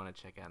definitely want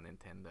to check out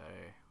Nintendo.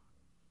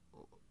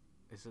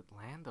 Is it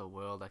Land or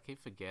World? I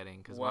keep forgetting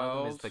because one of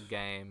them is the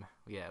game.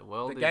 Yeah,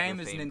 World. The game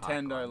is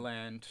Nintendo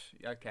Land.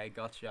 Okay,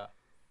 gotcha.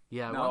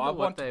 Yeah, I wonder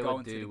what they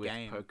would do with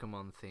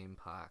Pokemon theme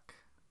park.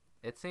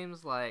 It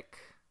seems like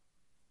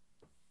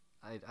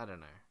I don't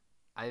know.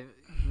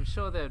 I'm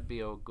sure there would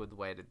be a good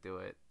way to do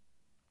it.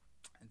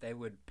 They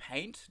would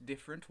paint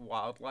different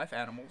wildlife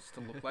animals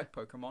to look like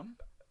Pokemon.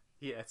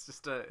 Yeah, it's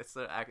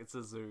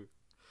a zoo.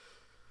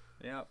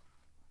 Yeah.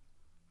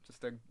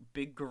 Just a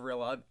big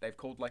gorilla they've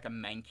called like a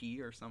Mankey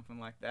or something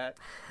like that.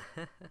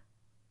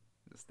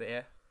 Just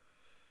there.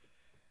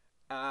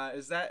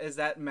 Is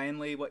that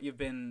mainly what you've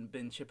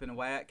been chipping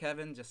away at,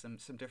 Kevin? Just some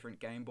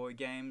different Game Boy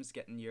games,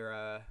 getting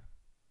your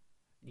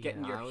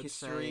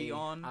history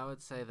on? I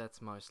would say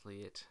that's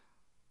mostly it.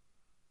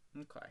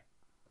 Okay.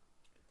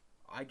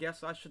 I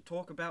guess I should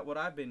talk about what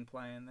I've been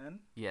playing then.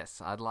 Yes,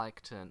 I'd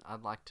like to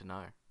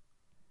know.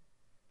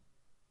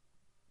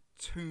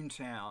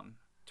 Toontown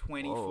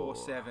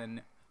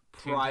 24/7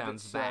 private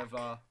server.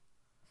 Back.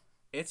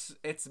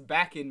 It's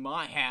back in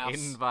my house.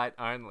 Invite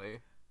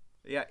only.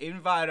 Yeah,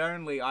 invite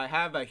only. I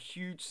have a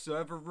huge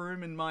server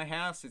room in my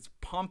house. It's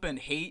pumping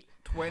heat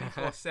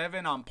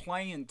 24/7. I'm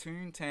playing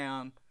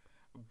Toontown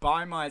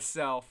by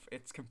myself.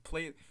 It's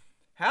complete.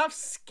 How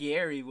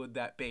scary would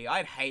that be?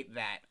 I'd hate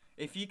that.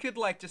 If you could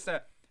play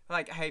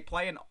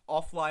an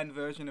offline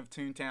version of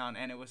Toontown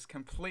and it was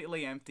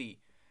completely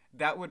empty,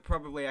 that would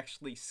probably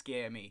actually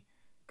scare me.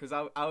 Because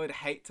I would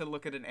hate to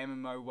look at an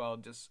MMO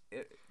world just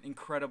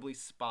incredibly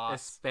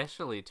sparse.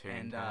 Especially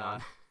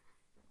Toontown.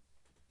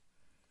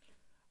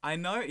 I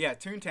know,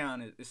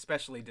 Toontown is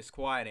especially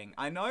disquieting.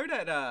 I know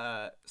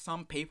that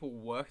some people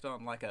worked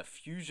on like a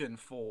Fusion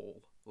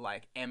Fall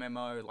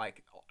MMO,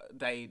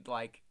 they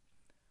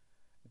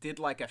did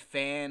like a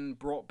fan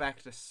brought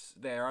back to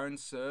their own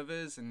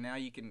servers, and now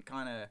you can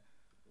kind of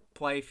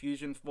play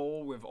Fusion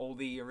Fall with all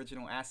the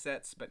original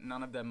assets, but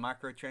none of the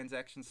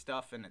microtransaction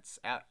stuff, and it's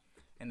out,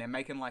 and they're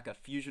making like a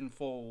Fusion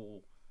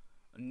Fall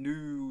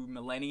new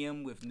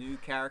Millennium with new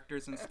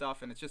characters and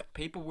stuff, and it's just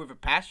people with a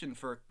passion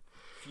for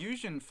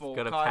Fusion Fall.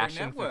 Got a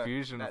passion for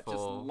Fusion Fall.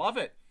 Just love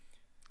it.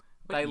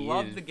 They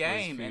love the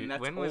game, and that's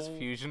when was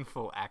Fusion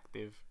Fall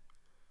active?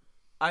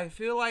 I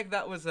feel like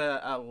that was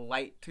a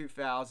late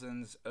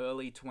 2000s,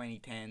 early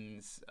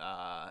 2010s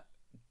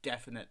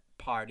definite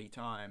party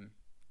time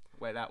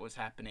where that was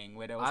happening,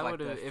 where there was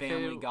the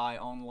Family Guy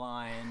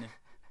online.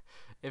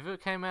 If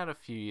it came out a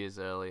few years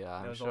earlier,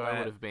 I'm sure I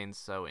would have been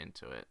so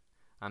into it.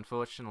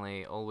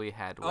 Unfortunately, all we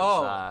had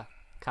was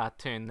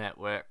Cartoon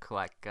Network,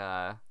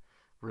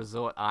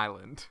 Resort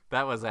Island.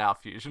 That was our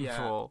Fusion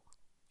Fall.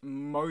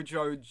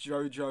 Mojo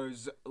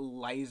Jojo's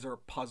laser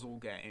puzzle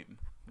game.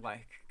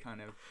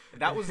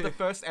 That was the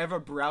first ever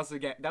browser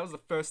game. That was the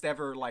first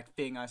ever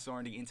thing I saw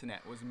on the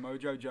internet was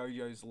Mojo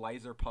Jojo's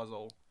laser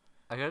puzzle.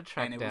 I gotta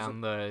track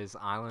down those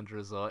Island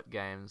Resort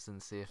games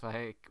and see if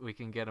we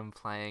can get them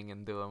playing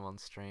and do them on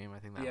stream. I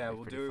think that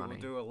would be pretty funny.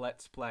 We'll do a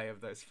let's play of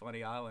those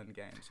funny island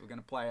games. We're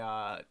gonna play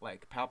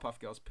Powerpuff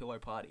Girls Pillow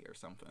Party or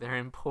something. They're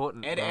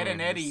important. Ed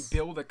and Eddie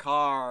build a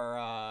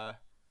car.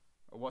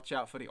 Watch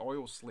out for the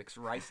oil slicks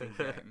racing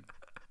game.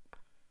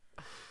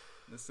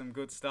 There's some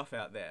good stuff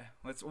out there.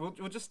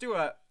 We'll just do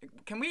a.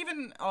 Can we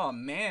even? Oh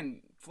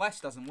man, Flash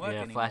doesn't work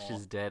anymore. Yeah, Flash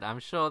is dead. I'm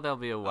sure there'll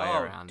be a way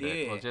around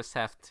it. We'll just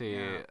have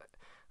to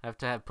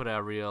put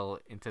our real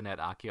internet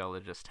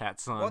archaeologist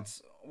hats on.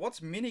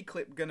 What's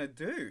Miniclip gonna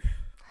do?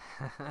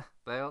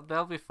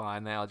 They'll be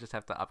fine. They'll just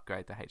have to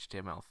upgrade to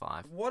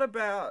HTML5. What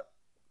about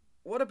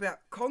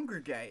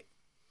Congregate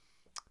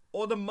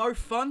or the Mo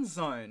Fun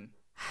Zone?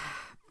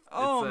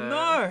 Oh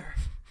no!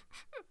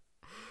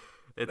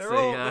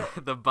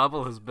 The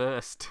bubble has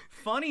burst.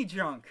 Funny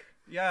junk.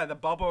 Yeah, the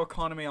bubble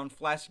economy on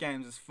Flash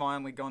games has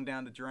finally gone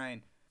down the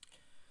drain.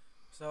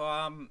 So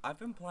I've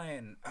been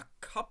playing a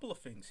couple of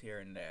things here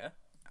and there.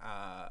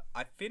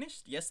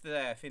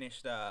 Yesterday I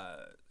finished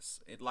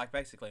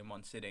basically in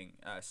one sitting.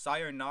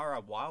 Sayonara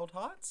Wild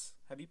Hearts.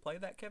 Have you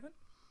played that, Kevin?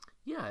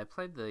 Yeah, I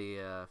played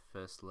the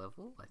first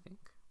level, I think.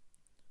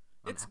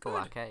 It's Apple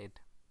good.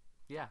 Arcade.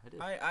 Yeah, it is.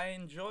 I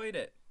enjoyed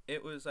it.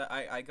 It was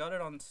I got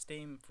it on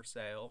Steam for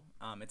sale.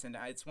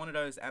 It's one of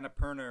those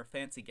Annapurna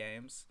fancy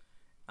games,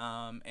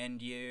 and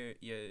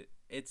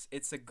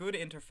it's a good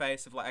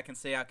interface of I can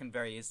see I can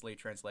very easily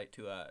translate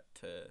to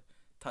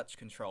touch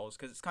controls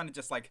because it's kind of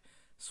just like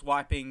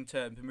swiping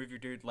to move your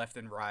dude left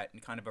and right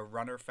in kind of a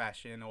runner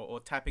fashion, or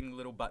tapping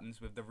little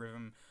buttons with the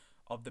rhythm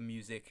of the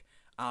music.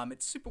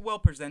 It's super well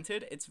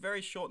presented. It's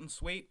very short and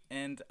sweet,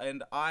 and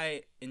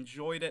I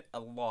enjoyed it a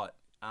lot.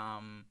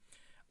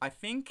 I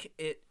think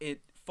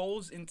it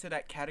falls into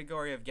that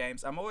category of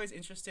games. I'm always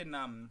interested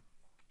in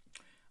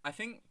I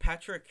think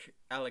Patrick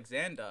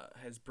Alexander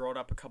has brought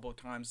up a couple of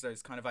times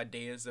those kind of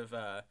ideas of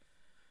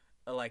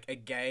like a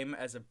game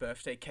as a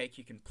birthday cake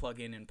you can plug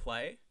in and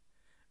play.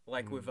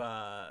 Like with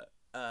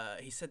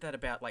he said that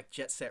about like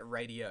Jet Set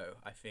Radio,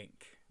 I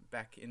think,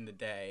 back in the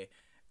day.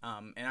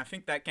 And I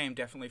think that game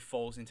definitely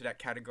falls into that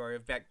category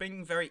of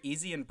being very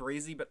easy and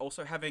breezy, but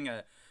also having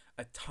a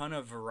ton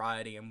of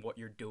variety in what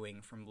you're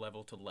doing from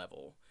level to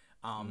level.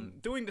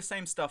 Doing the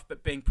same stuff,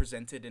 but being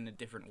presented in a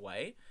different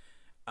way.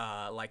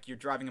 Like you're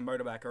driving a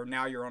motorbike, or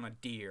now you're on a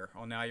deer,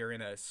 or now you're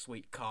in a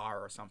sweet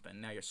car or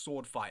something. Now you're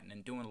sword fighting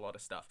and doing a lot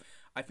of stuff.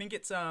 I think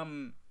it's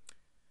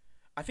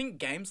I think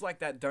games like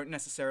that don't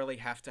necessarily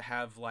have to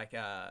have like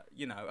a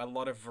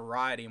lot of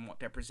variety in what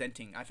they're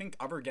presenting. I think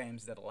other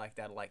games that are like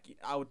that, like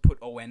I would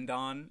put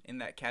Oendan in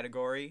that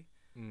category,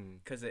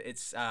 because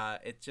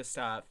it just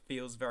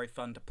feels very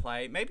fun to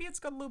play. Maybe it's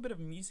got a little bit of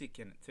music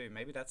in it too.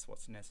 Maybe that's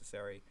what's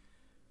necessary.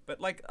 But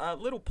like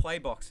little play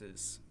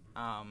boxes.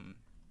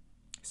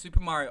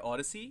 Super Mario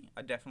Odyssey,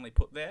 I definitely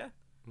put there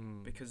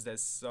because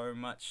there's so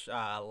much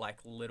like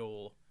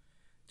little,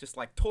 just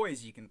like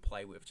toys you can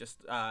play with,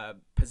 just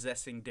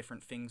possessing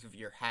different things with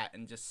your hat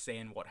and just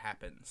seeing what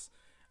happens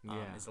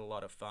is a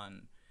lot of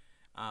fun.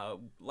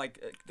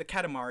 Like the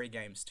Katamari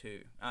games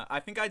too. I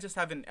think I just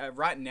haven't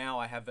right now.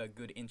 I have a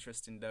good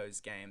interest in those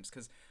games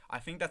because I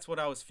think that's what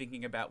I was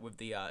thinking about with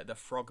the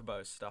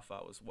Frogbo stuff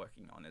I was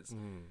working on. Is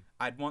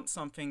I'd want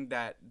something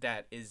that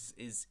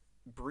is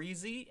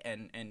breezy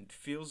and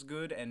feels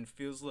good and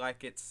feels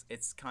like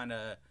it's kind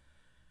of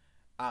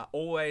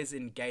always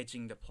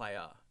engaging the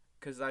player,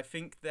 because I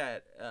think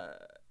that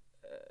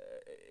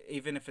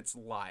even if it's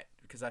light,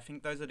 because I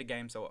think those are the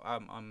games that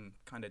I'm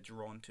kind of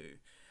drawn to.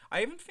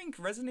 I even think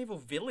Resident Evil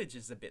Village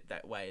is a bit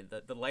that way.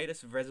 The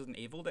latest Resident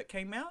Evil that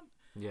came out.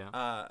 Yeah.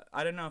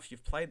 I don't know if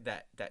you've played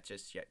that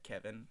just yet,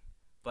 Kevin,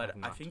 but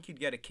I think you'd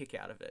get a kick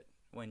out of it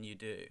when you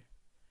do.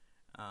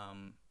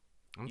 I'm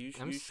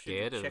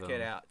scared of them. Check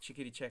it out.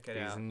 Check it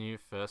out. These new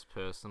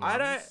first-person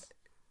ones.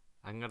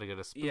 I'm gonna get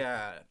a spook.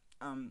 Yeah.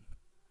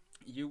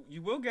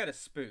 You will get a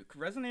spook.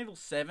 Resident Evil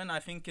 7, I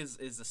think,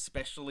 is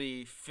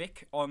especially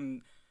thick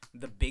on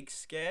the big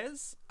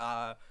scares.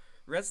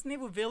 Resident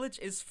Evil Village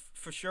is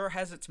for sure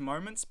has its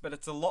moments, but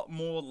it's a lot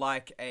more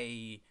like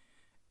a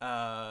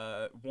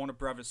Warner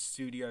Brothers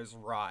Studios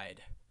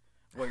ride,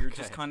 where you're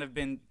just kind of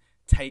been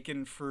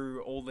taken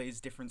through all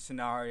these different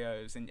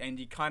scenarios, and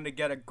you kind of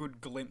get a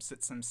good glimpse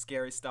at some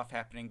scary stuff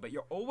happening, but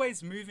you're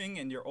always moving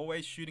and you're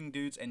always shooting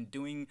dudes and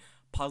doing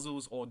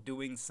puzzles or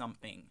doing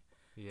something.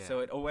 Yeah. So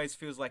it always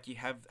feels like you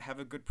have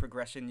a good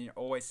progression. You're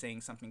always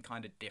seeing something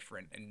kind of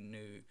different and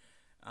new,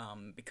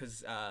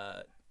 because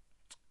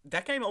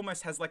that game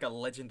almost has like a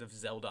Legend of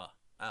Zelda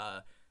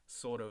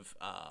sort of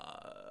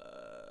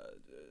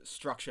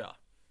structure.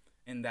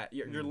 In that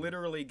you're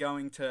literally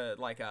going to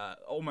like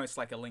almost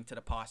like a Link to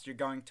the Past. You're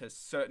going to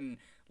certain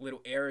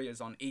little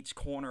areas on each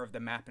corner of the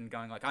map and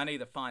going like, I need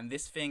to find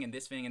this thing and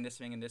this thing and this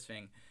thing and this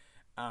thing,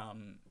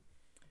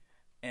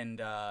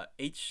 and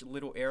each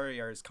little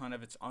area is kind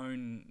of its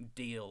own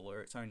deal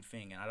or its own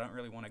thing. And I don't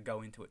really want to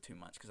go into it too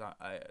much because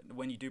I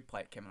when you do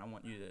play it, Kevin, I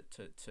want you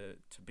to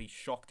be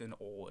shocked and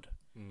awed.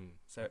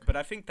 So, but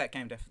I think that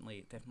game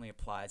definitely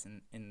applies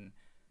in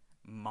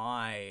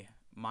my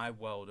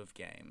world of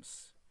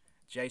games.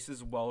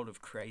 Jace's World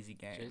of Crazy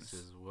Games.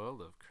 Jace's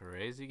World of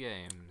Crazy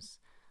Games.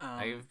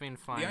 I've been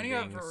finding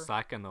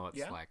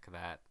Psychonauts like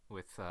that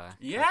with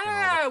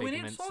yeah, we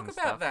need to talk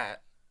about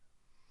that.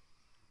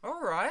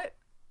 All right.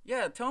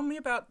 Yeah, tell me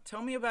about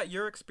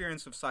your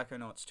experience with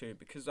Psychonauts too,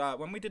 because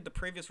when we did the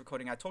previous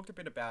recording, I talked a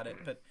bit about it,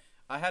 but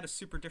I had a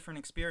super different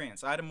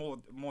experience. I had a more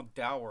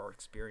dour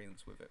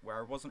experience with it, where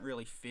I wasn't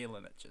really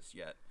feeling it just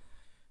yet.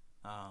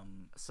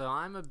 So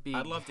I'd love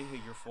to hear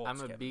your thoughts. I'm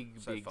a Kevin,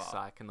 big so far.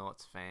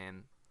 Psychonauts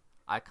fan.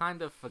 I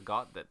kind of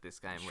forgot that this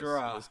game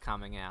was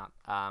coming out.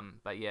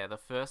 But yeah, the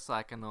first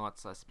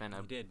Psychonauts, I spent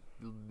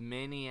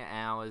many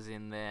hours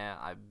in there.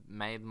 I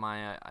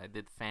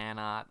did fan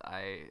art.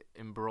 I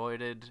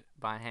embroidered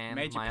by hand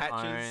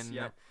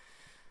my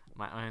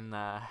own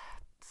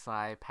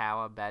Psy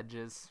power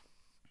badges.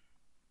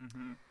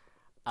 Mm-hmm.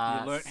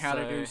 You learnt how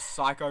to do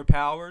psycho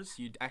powers.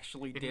 You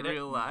actually did it in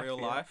real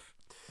life.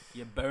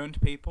 You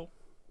burned people.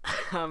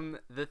 So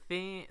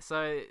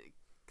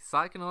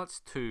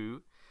Psychonauts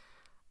 2,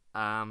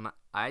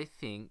 I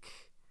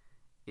think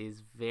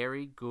is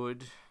very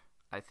good.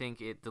 I think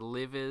it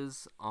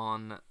delivers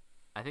on.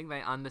 I think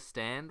they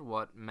understand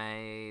what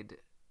made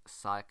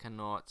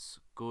Psychonauts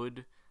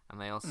good,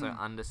 and they also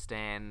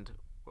understand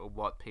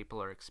what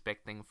people are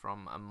expecting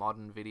from a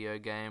modern video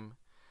game.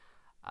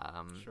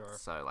 Sure.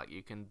 So like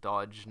you can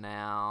dodge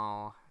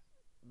now.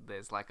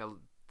 There's like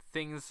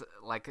things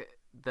like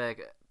the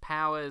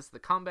powers. The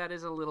combat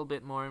is a little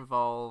bit more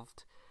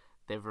involved.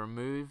 they've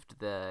removed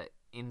the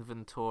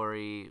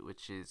inventory,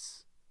 which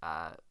is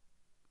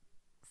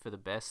for the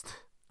best.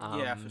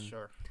 Yeah, for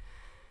sure.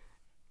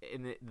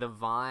 The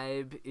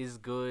vibe is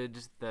good.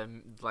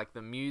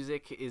 The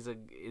music is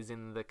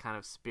in the kind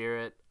of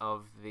spirit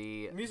of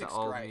the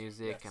old great.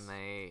 music, yes. And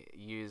they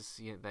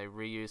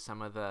reuse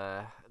some of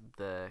the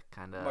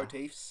kind of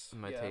motifs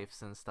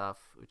and stuff,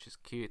 which is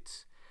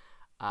cute.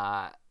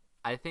 I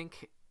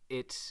think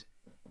it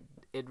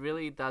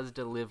really does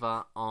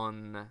deliver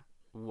on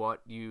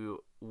what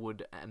you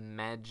would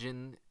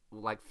imagine.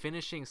 Like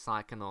finishing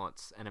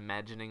Psychonauts and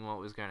imagining what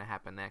was going to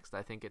happen next,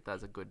 I think it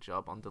does a good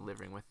job on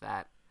delivering with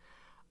that.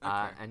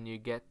 Okay. And you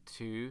get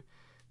to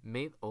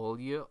meet all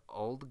your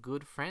old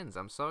good friends.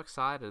 I'm so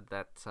excited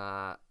that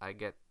I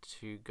get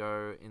to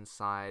go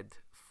inside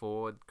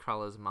Ford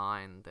Kruller's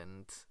mind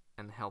and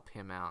help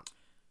him out.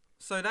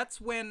 So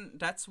that's when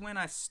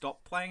I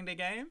stopped playing the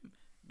game,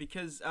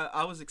 because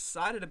I was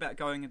excited about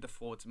going into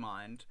Ford's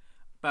mind,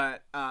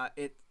 but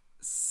it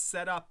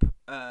set up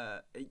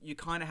you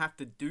kind of have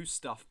to do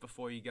stuff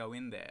before you go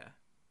in there.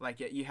 Like,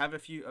 you have a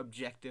few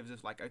objectives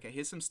of like, okay,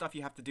 here's some stuff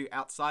you have to do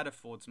outside of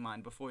Ford's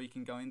mind before you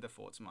can go into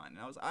Ford's mind.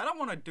 And I don't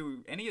want to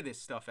do any of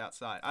this stuff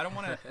outside. I don't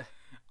want to.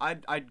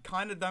 I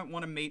kind of don't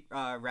want to meet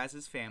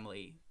Raz's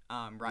family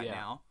right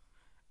now.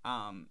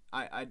 I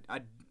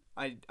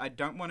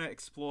don't want to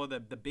explore the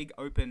big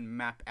open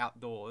map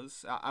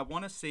outdoors. I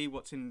want to see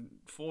what's in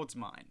Ford's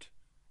mind.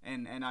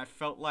 And I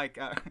felt like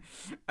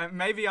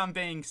maybe I'm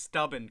being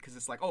stubborn because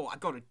it's like, oh, I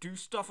got to do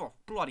stuff. Oh,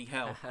 bloody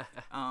hell.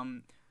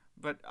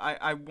 But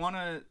I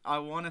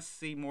wanna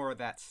see more of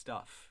that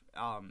stuff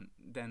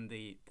than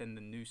the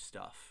new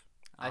stuff.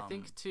 I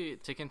think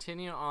to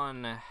continue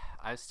on,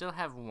 I still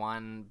have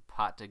one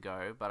part to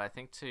go, but I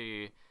think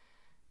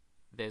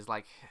there's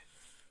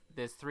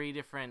 3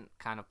 different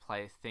kind of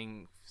play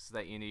things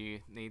that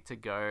you need to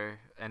go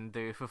and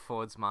do for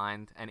Ford's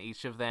mind, and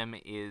each of them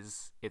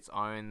is its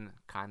own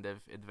kind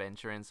of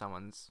adventure in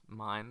someone's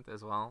mind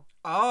as well.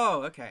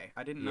 Oh, okay.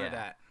 I didn't know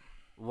that.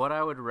 What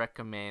I would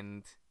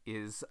recommend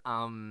is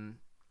to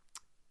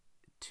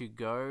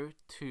go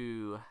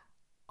to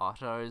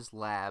Otto's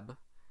lab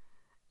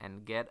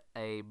and get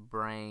a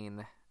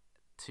brain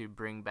to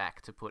bring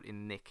back to put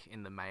in Nick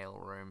in the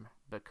mail room,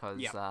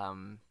 because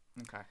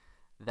okay.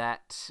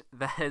 that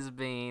has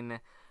been,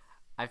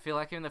 I feel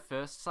like in the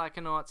first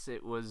Psychonauts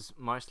it was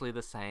mostly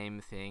the same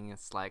thing.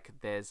 It's like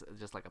there's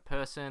just like a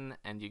person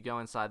and you go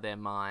inside their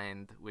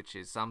mind, which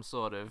is some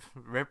sort of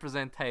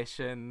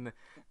representation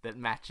that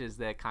matches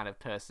their kind of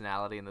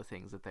personality and the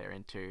things that they're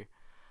into.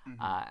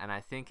 Mm-hmm. And I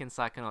think in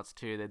Psychonauts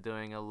 2 they're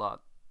doing a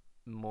lot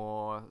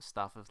more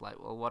stuff of like,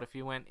 well, what if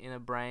you went in a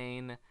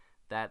brain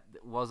that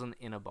wasn't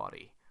in a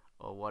body?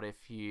 Or what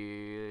if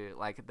you,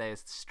 like, they're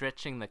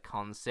stretching the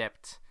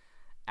concept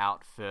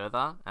out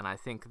further, and I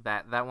think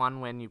that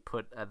one, when you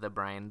put the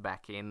brain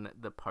back in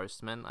the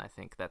postman, I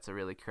think that's a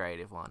really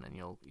creative one, and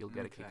you'll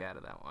get a kick out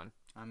of that one.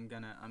 I'm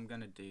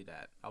gonna do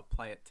that. I'll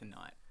play it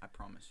tonight. I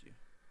promise you.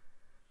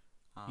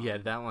 Yeah,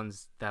 that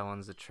one's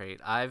a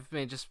treat. I've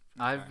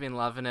been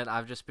loving it.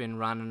 I've just been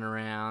running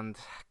around,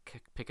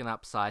 picking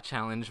up side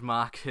challenge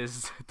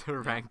markers to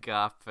rank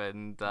up,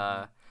 and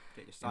get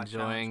your side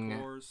challenge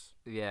scores.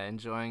 Yeah,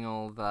 enjoying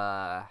all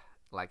the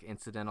like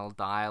incidental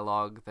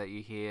dialogue that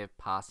you hear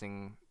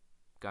going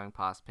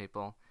past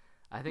people.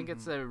 I think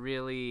it's a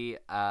really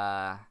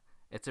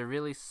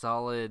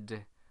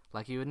solid.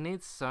 Like, you would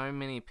need so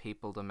many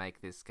people to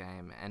make this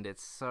game, and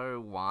it's so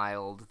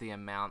wild the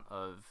amount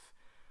of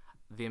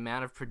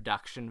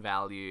production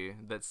value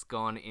that's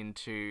gone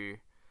into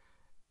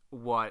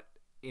what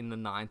in the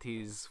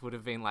 90s would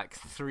have been like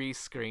 3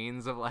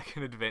 screens of like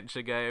an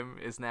adventure game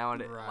is now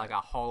at like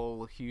a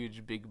whole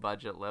huge big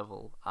budget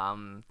level.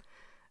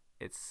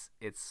 It's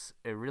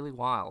really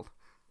wild.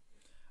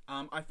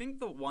 I think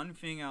the one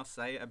thing I'll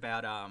say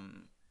about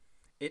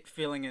it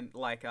feeling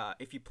like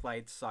if you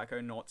played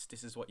Psychonauts,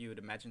 this is what you would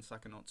imagine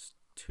Psychonauts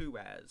 2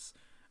 as.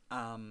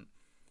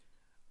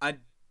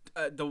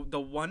 The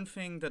one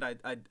thing that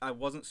I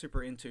wasn't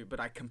super into, but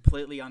I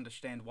completely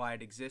understand why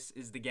it exists,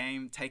 is the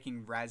game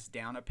taking Raz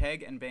down a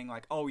peg and being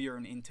like, oh, you're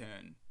an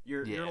intern.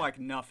 You're like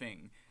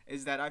nothing.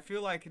 Is that I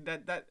feel like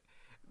that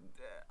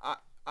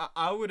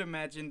I would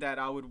imagine that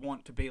I would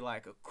want to be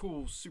like a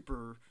cool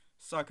super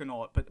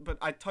Psychonaut, but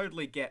I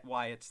totally get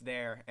why it's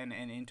there, and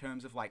in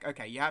terms of like,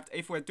 okay, you have to,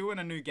 if we're doing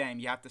a new game,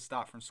 you have to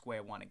start from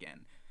square one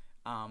again.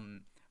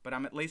 But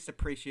I'm at least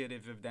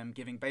appreciative of them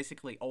giving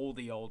basically all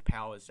the old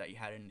powers that you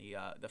had in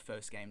the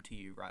first game to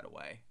you right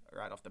away,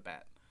 right off the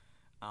bat.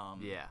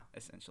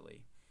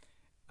 Essentially.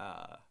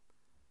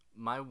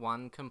 My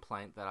one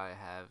complaint that I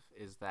have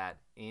is that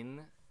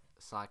in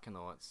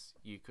Psychonauts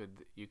you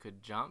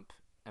could jump,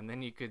 and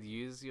then you could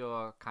use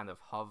your kind of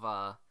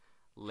hover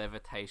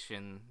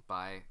levitation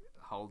by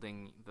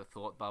holding the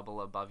thought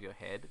bubble above your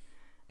head,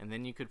 and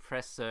then you could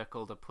press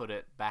circle to put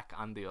it back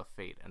under your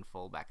feet and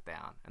fall back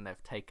down, and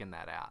they've taken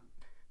that out.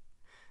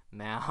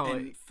 Now,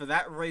 and for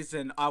that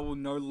reason, I will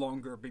no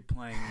longer be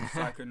playing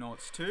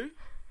Psychonauts 2.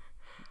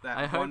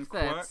 I hope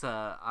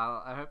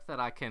that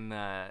I can.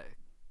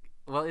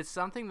 Well, it's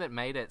something that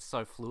made it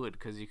so fluid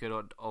because you could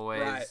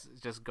always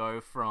just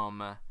go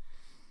from,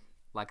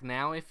 like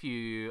now if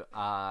you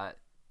are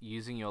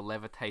using your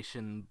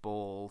levitation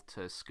ball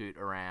to scoot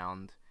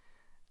around,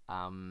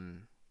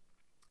 and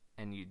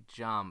you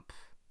jump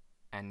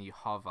and you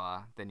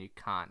hover, then you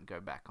can't go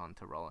back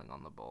onto rolling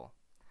on the ball.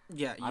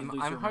 Yeah, I'm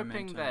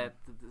hoping that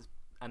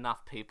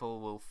enough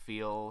people will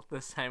feel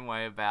the same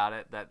way about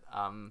it, that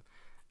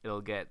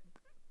it'll get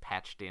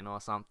patched in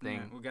or something.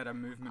 Yeah, we'll get a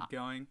movement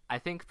going. I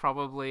think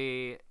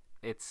probably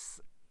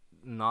it's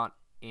not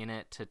in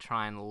it to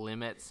try and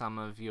limit some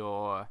of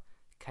your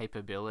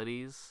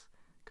capabilities,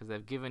 because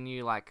they've given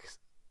you like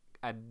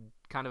a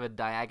kind of a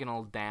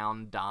diagonal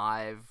down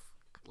dive,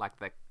 like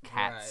the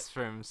cats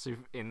from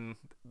in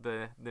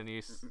the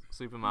new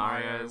Super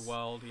Mario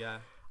World, yeah.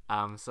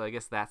 So I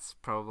guess that's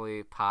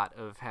probably part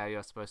of how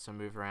you're supposed to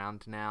move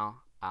around now.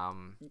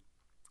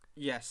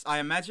 Yes, I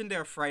imagine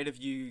they're afraid of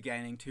you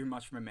gaining too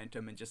much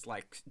momentum and just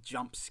like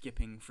jump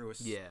skipping through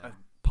a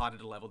part of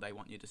the level they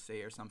want you to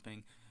see or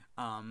something.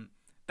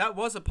 That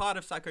was a part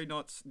of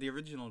Psychonauts, the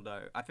original,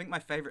 though. I think my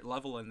favorite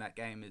level in that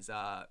game is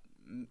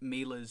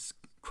Mila's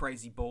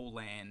Crazy Ball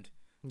Land.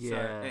 Yeah. So,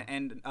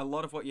 and a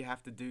lot of what you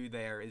have to do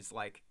there is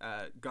like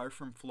go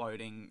from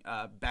floating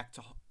back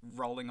to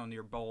rolling on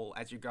your ball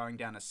as you're going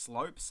down a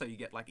slope, so you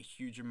get like a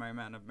huge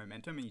amount of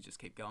momentum and you just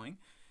keep going.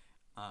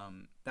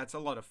 That's a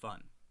lot of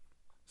fun.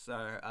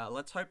 So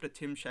let's hope that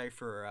Tim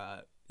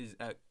Schafer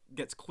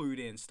gets clued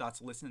in, starts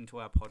listening to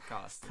our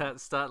podcast.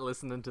 Start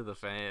listening to the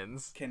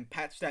fans. Can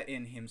patch that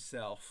in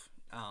himself,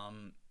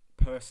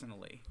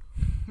 personally.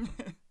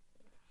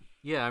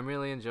 Yeah, I'm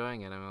really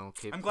enjoying it, and I'll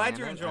keep. I'm glad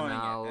you're it, enjoying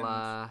and it.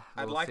 And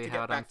I'd like to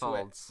get back to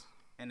it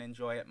and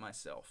enjoy it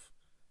myself,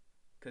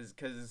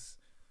 because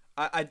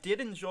I did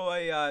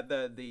enjoy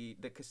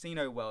the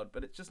casino world,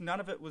 but it's just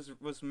none of it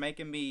was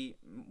making me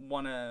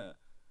wanna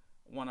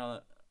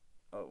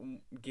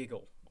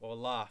giggle or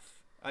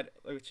laugh.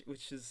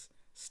 Which is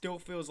still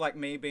feels like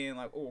me being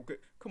like, oh,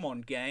 come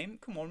on, game,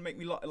 come on, make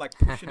me like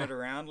pushing it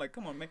around, like,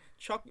 come on, man,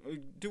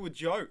 do a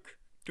joke.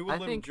 I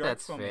think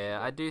that's fair.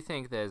 I do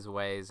think there's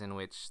ways in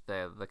which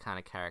the kind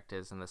of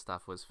characters and the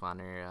stuff was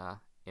funnier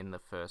in the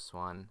first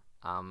one.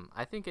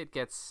 I think it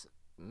gets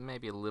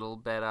maybe a little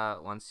better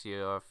once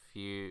you're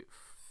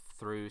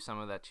through some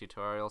of that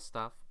tutorial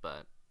stuff,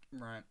 but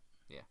right,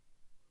 yeah,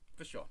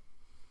 for sure.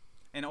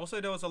 And also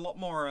there was a lot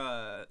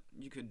more.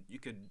 You could.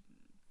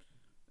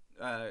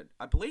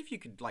 I believe you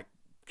could like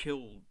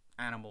kill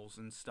animals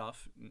and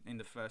stuff in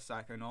the first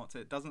Psychonauts.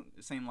 It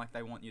doesn't seem like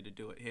they want you to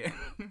do it here,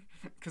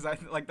 because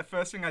the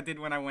first thing I did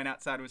when I went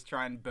outside was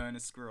try and burn a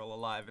squirrel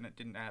alive, and it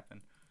didn't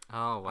happen.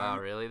 Oh wow,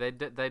 really?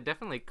 They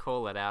definitely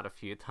call it out a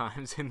few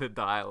times in the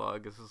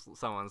dialogue.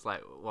 Someone's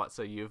like, "What?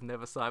 So you've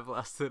never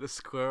psyblasted a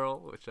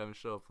squirrel?" Which I'm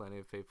sure plenty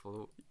of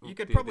people. You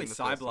could probably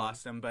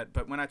psyblast them,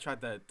 but when I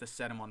tried to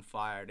set them on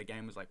fire, the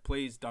game was like,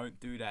 "Please don't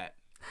do that."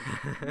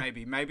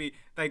 maybe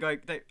they go.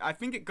 I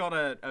think it got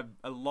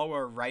a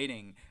lower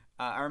rating.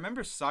 I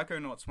remember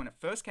Psychonauts when it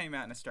first came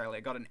out in Australia,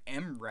 it got an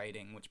M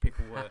rating, which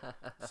people were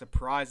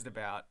surprised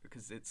about,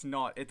 because it's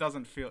not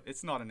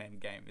an M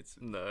game.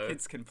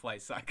 Kids can play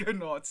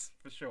Psychonauts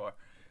for sure.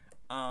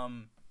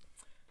 So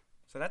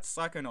that's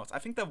Psychonauts. I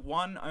think the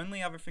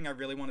only other thing I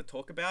really want to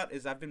talk about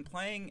is I've been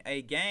playing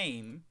a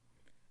game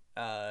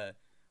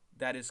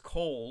that is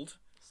called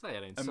Say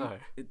it ain't so.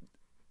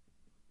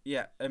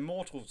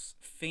 Immortals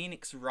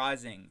Phoenix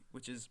Rising,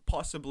 which is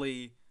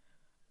possibly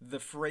the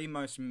three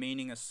most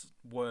meaningless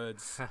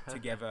words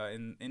together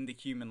in the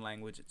human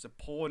language. It's a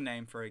poor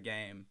name for a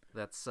game.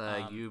 That's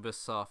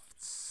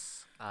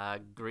Ubisoft's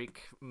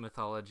Greek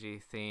mythology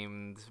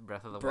themed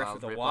Breath of the Wild. Breath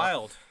of the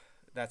Wild.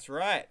 That's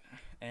right.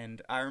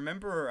 And I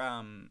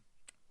remember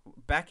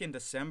back in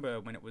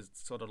December when it was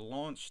sort of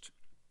launched,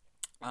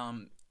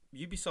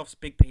 Ubisoft's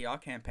big PR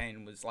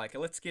campaign was like,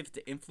 let's give it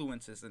to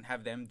influencers and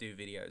have them do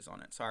videos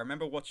on it. So I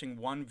remember watching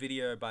one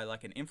video by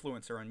like an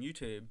influencer on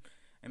YouTube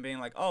and being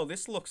like, oh,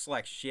 this looks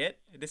like shit.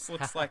 This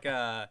looks like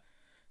a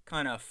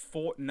kind of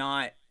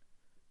Fortnite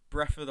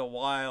Breath of the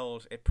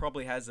Wild. It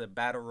probably has a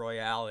battle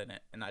royale in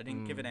it, and I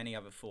didn't give it any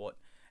other thought.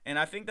 And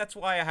I think that's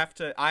why I have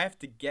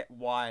to get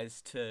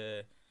wise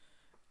to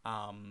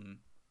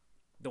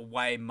the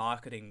way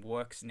marketing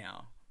works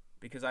now,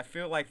 because I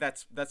feel like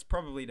that's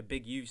probably the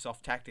big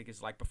Ubisoft tactic,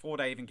 is like, before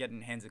they even get in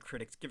the hands of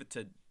critics, give it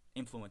to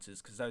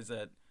influencers, because those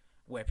are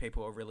where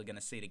people are really going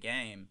to see the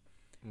game.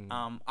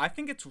 I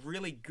think it's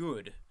really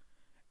good.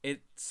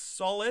 It's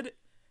solid.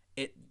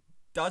 It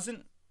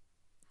doesn't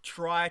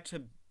try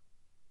to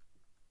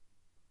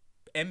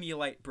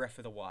emulate Breath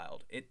of the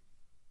Wild. It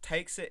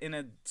takes it in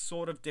a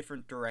sort of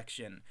different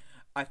direction.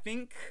 I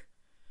think,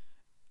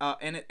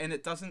 and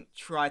it doesn't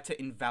try to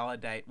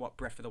invalidate what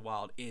Breath of the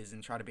Wild is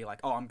and try to be like,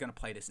 oh, I'm gonna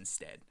play this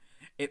instead.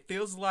 It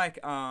feels like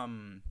there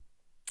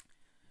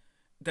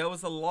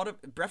was a lot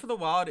of Breath of the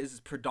Wild is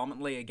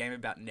predominantly a game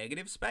about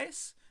negative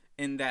space,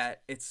 in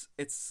that it's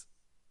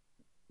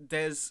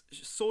there's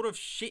sort of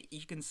shit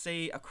you can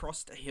see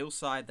across the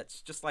hillside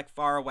that's just like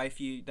far away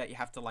for you, that you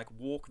have to like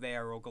walk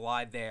there or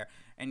glide there,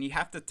 and you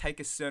have to take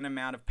a certain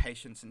amount of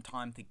patience and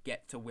time to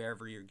get to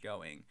wherever you're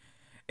going.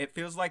 It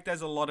feels like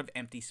there's a lot of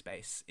empty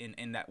space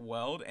in that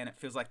world, and it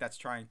feels like that's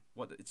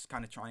what it's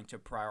kind of trying to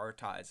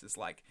prioritize, is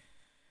like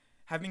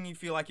having you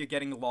feel like you're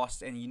getting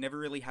lost and you never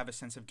really have a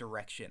sense of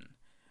direction.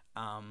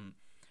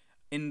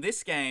 In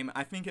this game,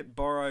 I think it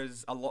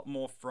borrows a lot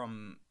more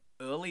from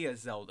earlier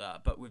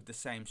Zelda, but with the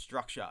same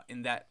structure,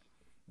 in that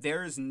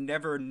there is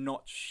never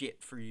not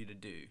shit for you to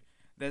do.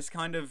 There's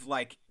kind of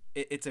like,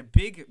 it's a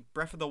big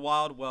Breath of the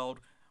Wild world,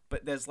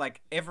 but there's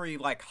like every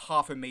like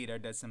half a meter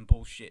there's some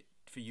bullshit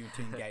for you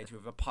to engage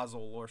with, a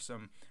puzzle or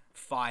some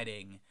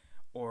fighting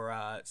or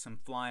some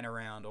flying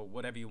around or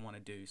whatever you want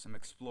to do, some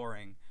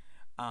exploring.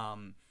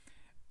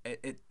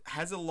 It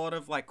has a lot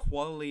of like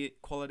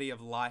quality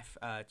of life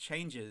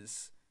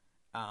changes.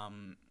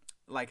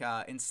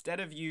 Instead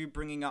of you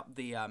bringing up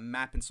the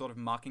map and sort of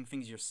marking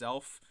things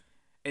yourself,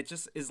 it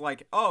just is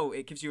like, oh,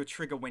 it gives you a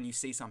trigger when you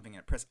see something,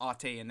 and press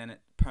RT and then it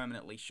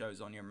permanently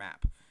shows on your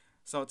map.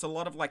 So it's a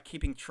lot of like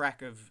keeping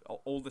track of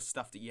all the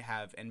stuff that you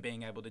have and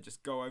being able to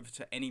just go over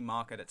to any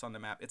marker that's on the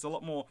map. It's a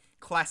lot more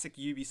classic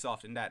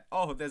Ubisoft in that,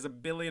 oh, there's a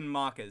billion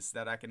markers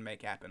that I can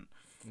make happen.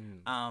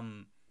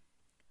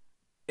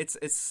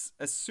 It's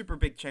a super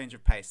big change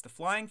of pace. The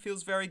flying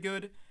feels very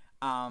good.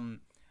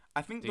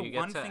 I think the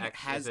one thing it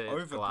has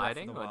over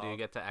gliding, Breath of the Wild, or do you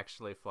get to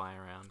actually fly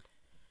around?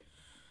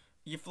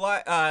 You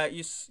fly.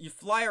 You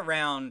fly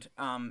around.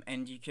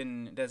 And you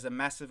can. There's a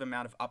massive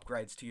amount of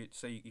upgrades to you,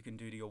 so you can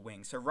do to your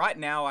wings. So right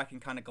now, I can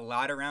kind of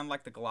glide around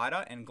like the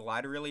glider and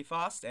glide really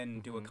fast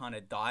and do a kind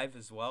of dive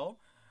as well.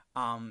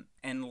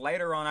 And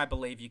later on, I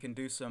believe you can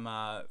do some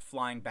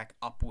flying back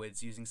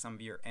upwards using some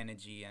of your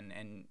energy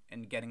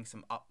and getting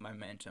some up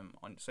momentum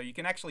on. So you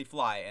can actually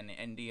fly,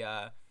 and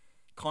the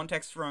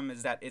context from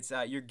is that it's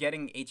you're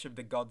getting each of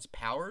the gods'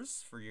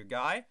 powers for your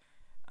guy.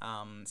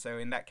 So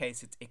in that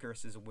case, it's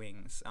Icarus's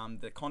wings.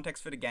 The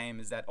context for the game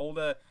is that all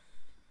the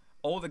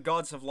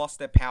gods have lost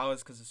their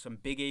powers because of some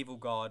big evil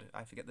god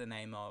I forget the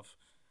name of.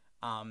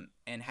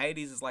 And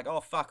Hades is like, oh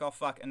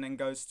fuck, and then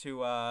goes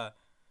to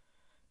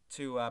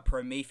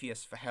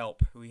Prometheus for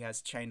help, who he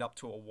has chained up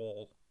to a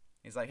wall.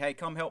 He's like, hey,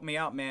 come help me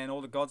out, man.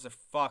 All the gods are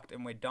fucked,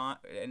 and we're dying,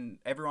 and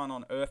everyone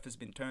on Earth has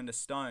been turned to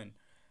stone.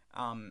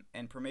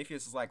 And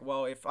Prometheus is like,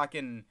 well, if I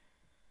can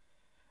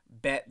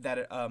bet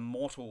that a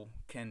mortal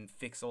can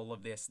fix all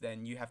of this,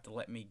 then you have to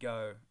let me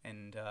go,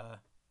 and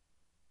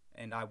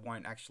I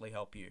won't actually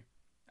help you,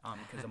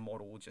 because a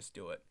mortal will just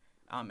do it.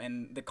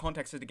 And the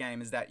context of the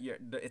game is that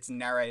it's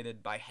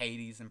narrated by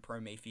Hades and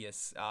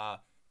Prometheus,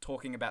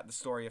 talking about the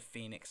story of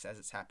Phoenix as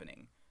it's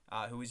happening,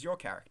 who is your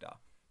character.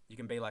 You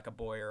can be like a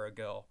boy or a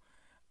girl.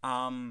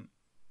 I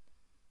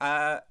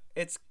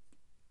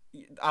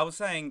was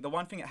saying the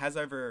one thing it has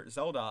over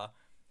Zelda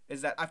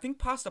is that I think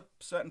past a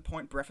certain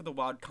point, Breath of the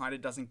Wild kind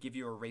of doesn't give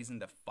you a reason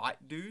to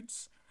fight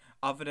dudes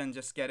other than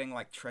just getting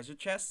like treasure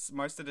chests.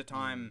 Most of the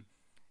time,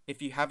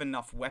 if you have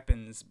enough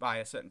weapons by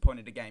a certain point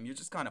of the game, you're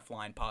just kind of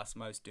flying past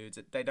most dudes.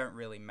 They don't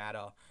really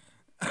matter.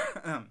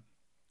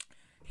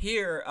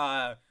 Here,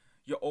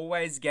 you're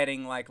always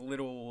getting like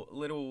little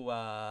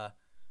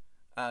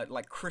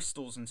like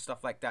crystals and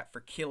stuff like that for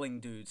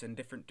killing dudes and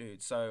different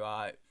dudes.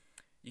 So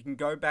you can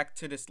go back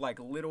to this like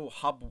little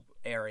hub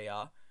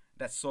area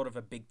that's sort of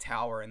a big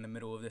tower in the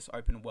middle of this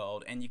open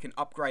world, and you can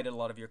upgrade a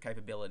lot of your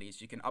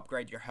capabilities. You can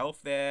upgrade your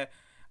health there,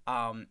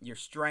 your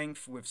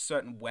strength with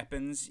certain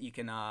weapons. You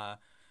can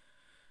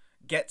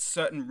get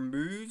certain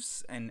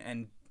moves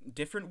and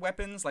different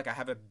weapons. Like I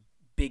have a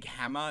big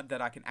hammer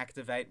that I can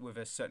activate with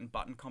a certain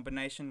button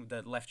combination with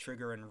the left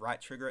trigger and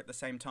right trigger at the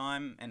same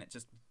time, and it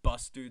just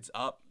busts dudes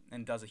up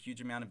and does a huge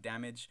amount of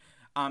damage.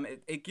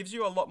 It gives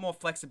you a lot more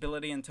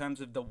flexibility in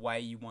terms of the way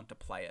you want to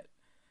play it,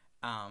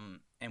 and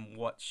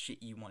what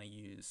shit you want to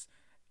use.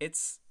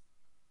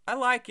 I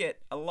like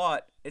it a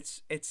lot.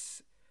 It's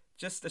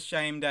just a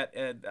shame that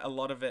a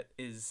lot of it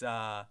is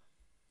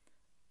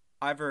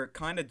either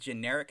kind of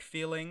generic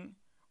feeling,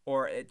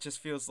 or it just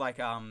feels like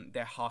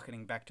they're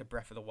harkening back to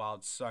Breath of the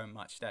Wild so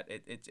much that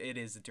it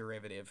is a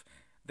derivative.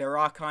 There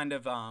are kind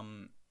of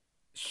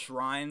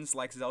shrines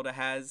like Zelda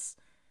has,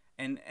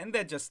 and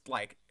they're just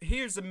like,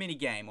 here's a mini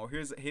game, or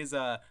here's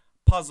a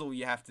puzzle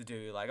you have to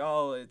do. Like,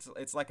 oh,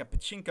 it's like a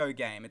pachinko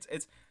game.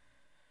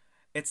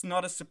 It's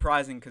not as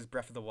surprising because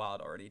Breath of the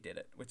Wild already did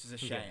it, which is a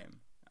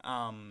shame.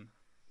 Yeah.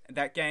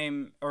 That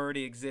game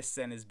already exists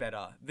and is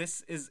better.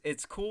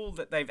 It's cool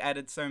that they've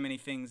added so many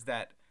things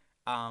that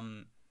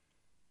are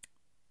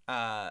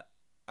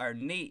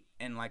neat,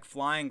 and like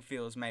flying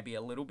feels maybe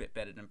a little bit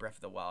better than Breath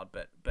of the Wild,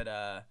 but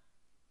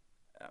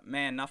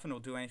man, nothing will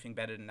do anything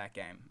better than that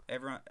game.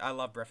 I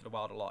love Breath of the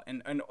Wild a lot,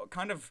 and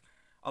kind of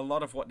a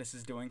lot of what this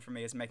is doing for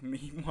me is making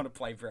me want to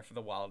play Breath of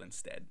the Wild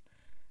instead,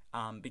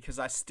 because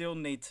I still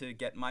need to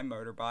get my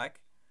motorbike,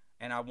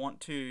 and I want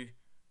to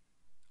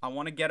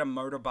get a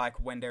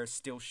motorbike when there's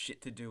still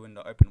shit to do in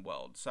the open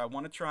world. So I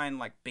want to try and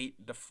like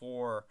beat the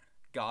 4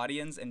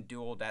 Guardians and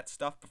do all that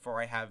stuff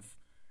before I have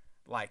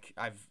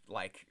I've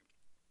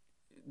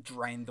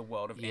drained the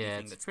world of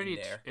anything that's in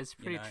there. It's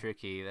pretty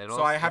tricky.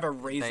 So I have a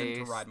reason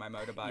to ride my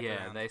motorbike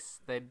around.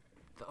 They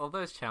all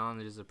those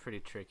challenges are pretty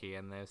tricky,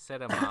 and they've set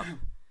them up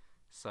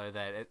so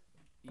that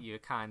you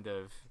kind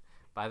of,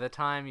 by the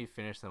time you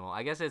finish them all,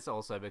 I guess it's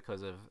also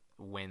because of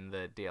when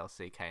the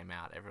DLC came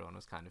out, everyone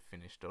was kind of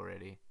finished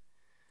already.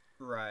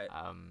 Right.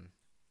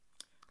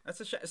 That's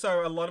a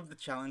so a lot of the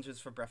challenges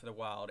for Breath of the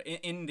Wild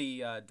in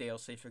the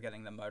DLC for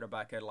getting the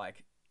motorbike are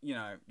like, you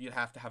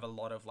have to have a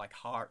lot of like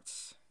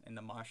hearts in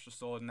the Master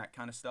Sword and that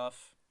kind of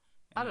stuff.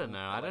 I don't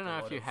know. I don't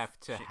know if you have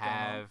to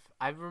have.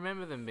 I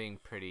remember them being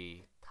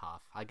pretty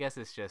tough. I guess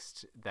it's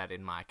just that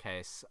in my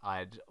case,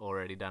 I'd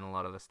already done a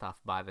lot of the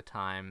stuff by the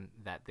time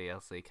that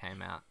DLC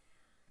came out.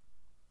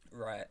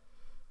 Right.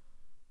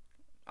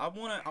 I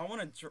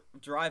want to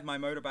drive my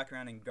motorbike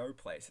around and go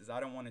places. I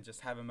don't want to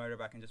just have a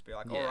motorbike and just be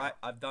like, all right,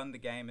 I've done the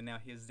game and now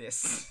here's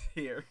this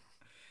here.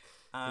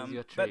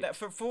 But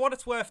for what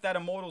it's worth, that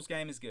Immortals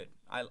game is good.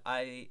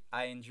 I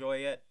enjoy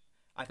it.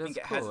 I think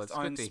it has its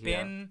own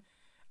spin.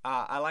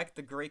 I like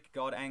the Greek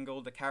god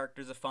angle. The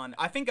characters are fun.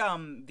 I think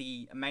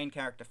the main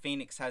character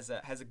Phoenix has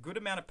a good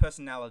amount of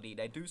personality.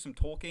 They do some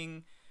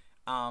talking.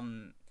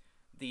 I'm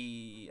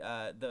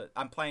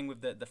playing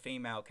with the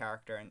female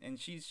character and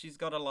she's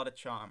got a lot of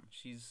charm.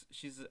 She's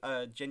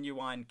a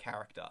genuine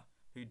character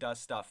who does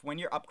stuff. When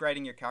you're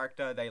upgrading your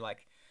character, they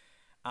like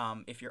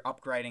if you're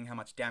upgrading how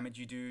much damage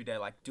you do, they're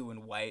like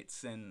doing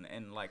weights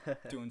and like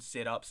doing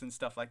sit-ups and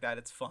stuff like that.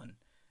 It's fun.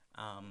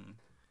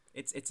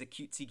 It's a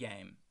cutesy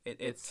game.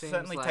 It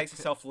certainly like takes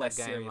itself less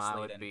seriously I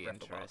would than be Breath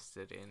of the Wild.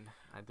 interested in.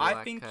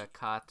 I think a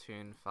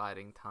cartoon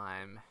fighting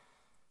time.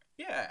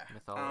 Yeah.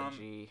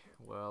 Mythology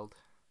world.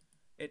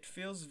 It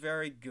feels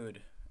very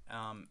good,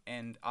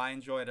 and I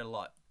enjoy it a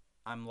lot.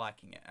 I'm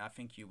liking it. I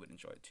think you would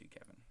enjoy it too,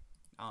 Kevin.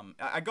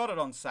 I got it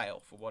on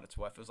sale for what it's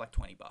worth. It was like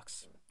 $20,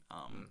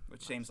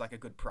 which seems like a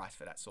good price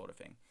for that sort of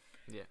thing.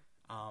 Yeah.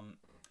 And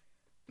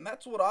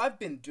that's what I've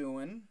been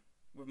doing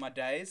with my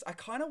days. I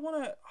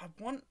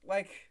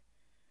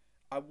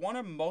want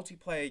a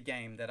multiplayer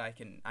game that I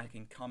can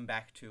come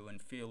back to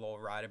and feel all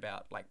right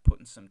about, like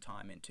putting some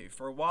time into.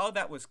 For a while,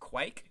 that was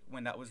Quake.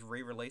 When that was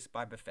re-released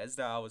by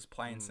Bethesda, I was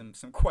playing some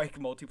Quake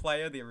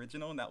multiplayer, the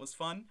original, and that was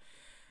fun.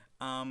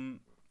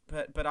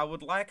 But I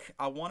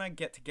want to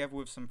get together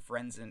with some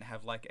friends and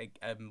have like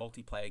a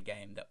multiplayer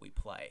game that we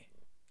play.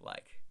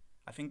 Like,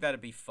 I think that'd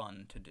be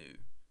fun to do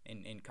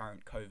in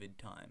current COVID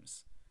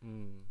times.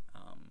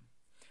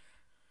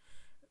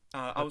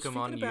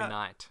 Pokemon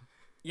Unite.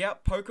 Yeah,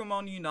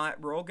 Pokemon Unite.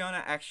 We're all going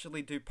to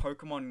actually do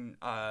Pokemon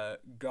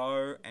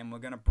Go, and we're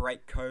going to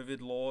break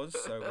COVID laws,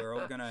 so we're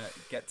all going to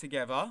get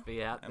together.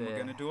 Be out and there. We're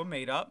going to do a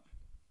meetup.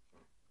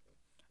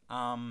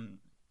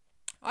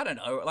 I don't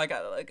know.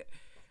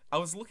 I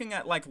was looking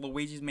at like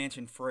Luigi's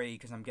Mansion 3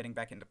 because I'm getting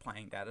back into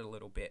playing that a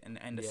little bit,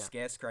 and the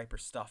Scarescraper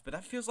stuff, but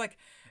that feels like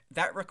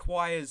that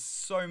requires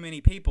so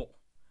many people.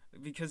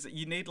 Because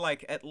you need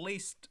like at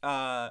least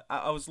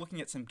I was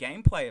looking at some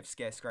gameplay of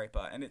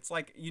Scarescraper, and it's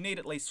like you need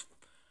at least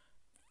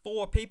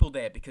 4 people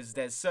there, because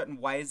there's certain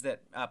ways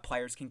that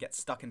players can get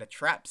stuck into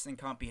traps and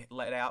can't be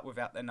let out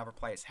without another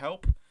player's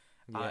help.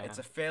 It's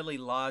a fairly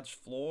large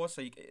floor,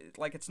 so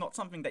it's not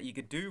something that you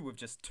could do with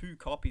just 2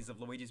 copies of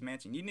Luigi's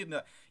Mansion. You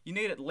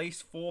need at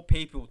least 4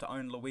 people to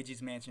own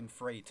Luigi's Mansion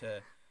 3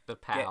 to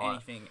get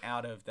anything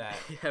out of that.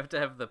 You have to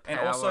have the power.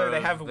 And also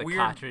they have the weird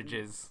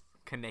cartridges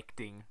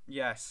connecting.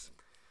 Yes.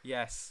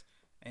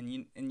 And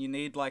you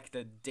need like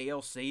the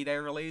DLC they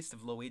released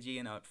of Luigi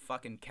in a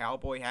fucking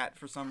cowboy hat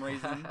for some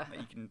reason that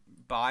you can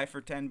buy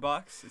for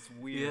 $10. It's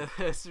weird.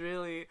 Yeah, it's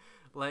really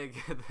like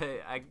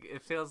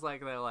it feels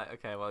like they're like,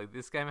 okay, well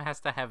this game has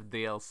to have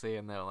DLC,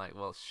 and they're like,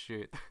 well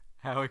shoot,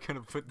 how are we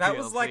gonna put that DLC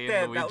was like in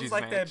their Luigi's that was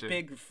like Mansion?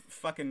 their big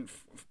fucking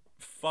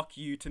fuck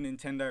you to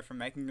Nintendo for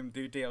making them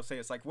do DLC.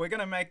 It's like, we're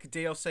gonna make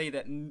DLC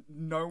that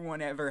no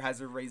one ever has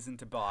a reason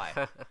to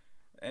buy.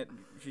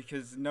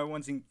 Because no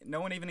one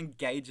even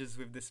engages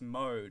with this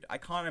mode. I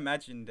can't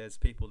imagine there's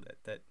people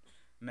that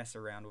mess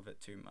around with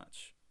it too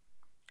much.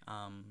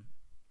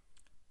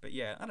 But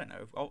yeah, I don't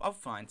know. I'll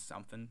find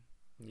something.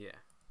 Yeah.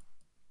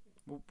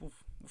 We'll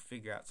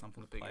figure out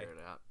something to play. Figure it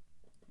out.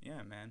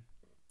 Yeah, man.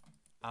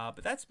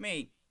 But that's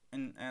me,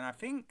 and I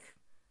think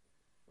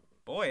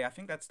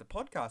that's the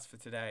podcast for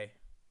today.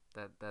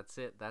 That's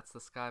it. That's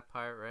the Sky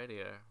Pirate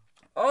Radio.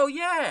 Oh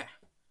yeah,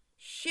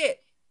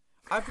 shit.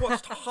 I've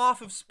watched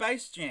half of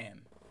Space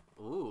Jam.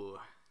 Ooh.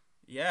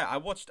 Yeah, I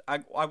watched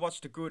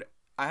a good.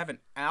 I have an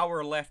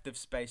hour left of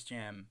Space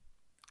Jam.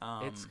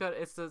 It's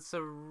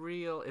some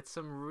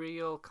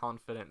real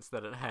confidence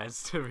that it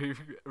has to be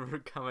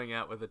coming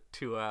out with a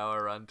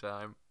 2-hour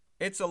runtime.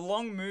 It's a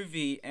long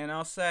movie, and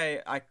I'll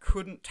say I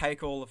couldn't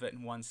take all of it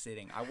in one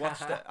sitting. I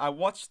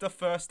watched the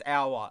first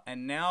hour,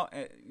 and now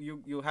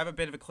you'll have a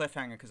bit of a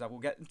cliffhanger because I will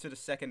get into the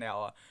second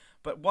hour.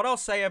 But what I'll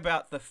say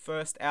about the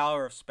first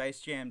hour of Space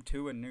Jam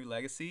 2 and New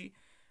Legacy,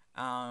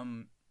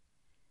 one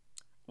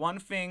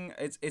thing,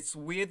 it's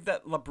weird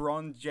that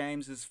LeBron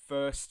James's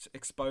first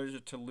exposure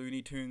to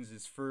Looney Tunes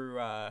is through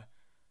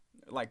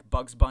like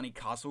Bugs Bunny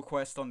Castle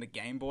Quest on the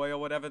Game Boy or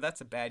whatever.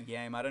 That's a bad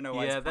game. I don't know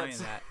why he's playing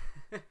that.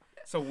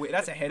 So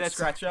that's a head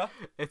scratcher.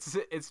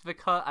 It's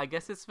because I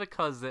guess it's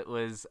because it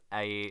was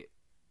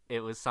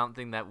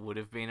something that would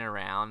have been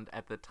around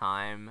at the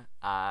time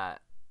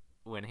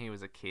when he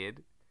was a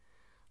kid.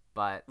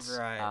 But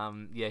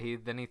right.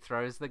 he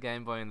throws the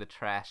Game Boy in the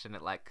trash and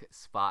it like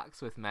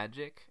sparks with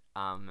magic.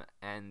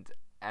 And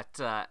at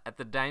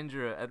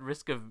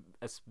risk of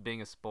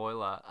being a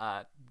spoiler,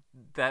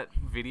 that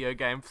video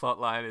game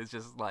plotline is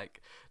just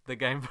like the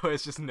Game Boy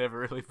is just never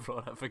really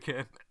brought up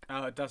again.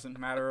 Oh, it doesn't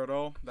matter at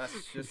all.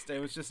 It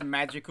was just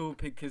magical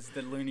because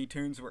the Looney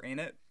Tunes were in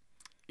it.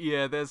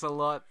 Yeah, there's a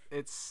lot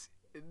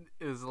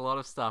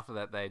of stuff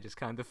that they just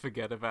kind of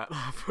forget about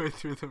halfway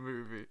through the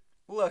movie.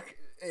 Look,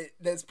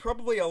 there's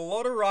probably a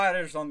lot of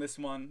writers on this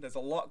one. There's a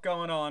lot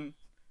going on.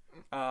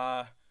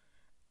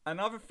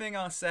 Another thing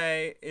I'll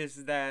say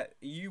is that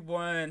you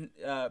weren't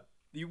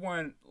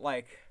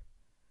like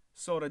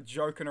sort of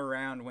joking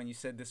around when you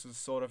said this was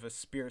sort of a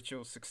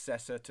spiritual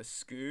successor to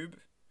Scoob.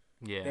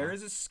 Yeah. There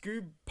is a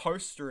Scoob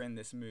poster in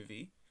this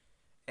movie,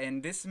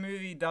 and this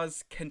movie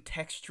does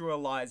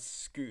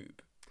contextualize Scoob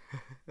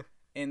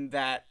in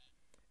that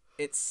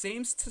it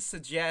seems to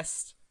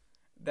suggest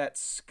that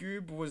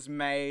Scoob was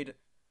made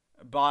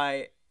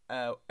by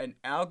an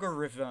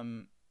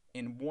algorithm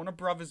in Warner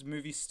Brothers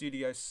movie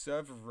studio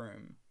server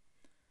room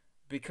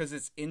because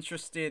it's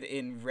interested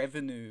in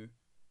revenue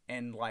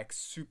and like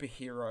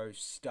superhero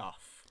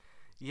stuff.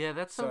 Yeah,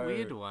 that's a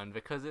weird one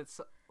because it's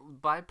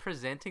by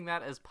presenting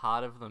that as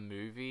part of the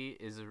movie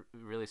is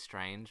really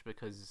strange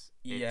because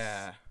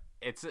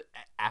it's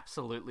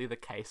absolutely the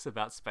case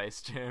about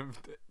Space Jam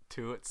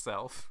to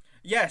itself.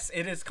 Yes,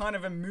 it is kind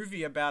of a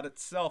movie about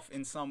itself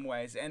in some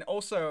ways, and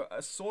also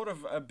a sort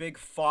of a big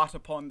fart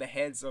upon the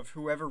heads of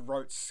whoever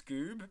wrote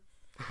Scoob.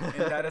 In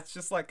that it's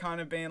just like kind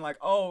of being like,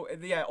 oh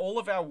yeah, all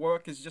of our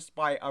work is just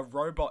by a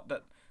robot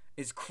that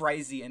is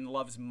crazy and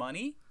loves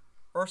money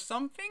or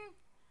something.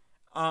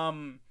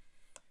 And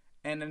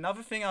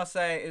another thing I'll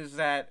say is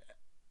that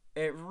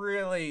it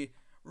really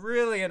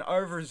an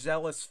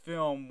overzealous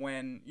film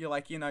when you're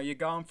like, you're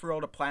going through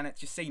all the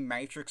planets, you see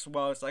Matrix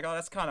world, it's like, oh,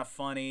 that's kind of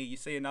funny, you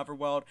see another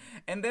world,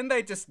 and then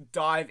they just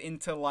dive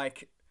into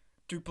like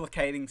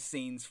duplicating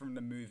scenes from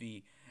the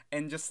movie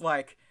and just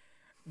like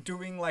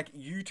doing like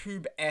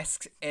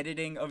YouTube-esque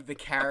editing of the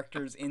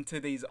characters into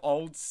these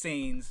old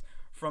scenes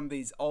from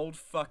these old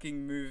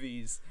fucking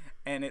movies,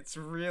 and it's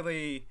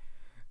really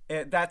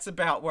that's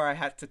about where I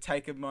had to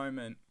take a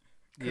moment.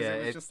 Yeah,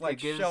 it was just like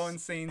showing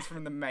scenes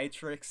from the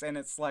Matrix, and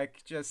it's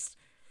like just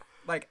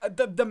like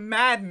the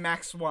Mad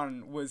Max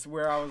one was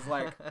where I was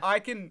like, I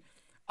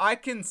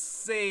can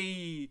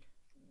see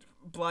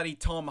bloody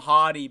Tom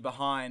Hardy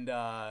behind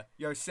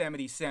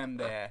Yosemite Sam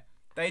there.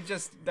 They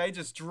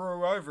just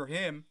drew over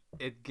him.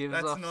 It gives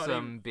off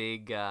some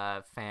big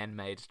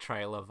fan-made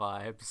trailer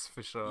vibes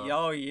for sure.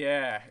 Oh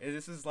yeah,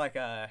 this is like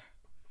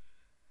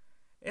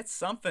it's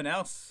something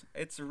else.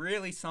 It's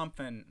really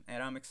something,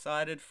 and I'm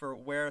excited for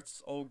where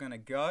it's all gonna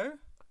go.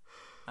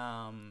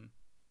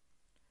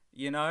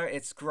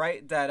 It's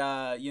great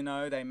that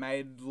they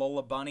made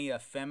Lola Bunny a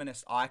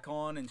feminist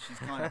icon, and she's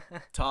kind of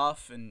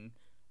tough and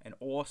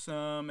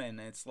awesome, and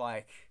it's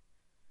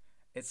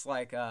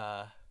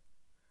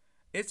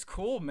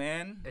cool,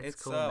 man. It's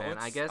cool, man.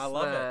 I guess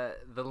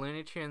the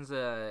Looney Tunes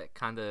are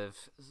kind of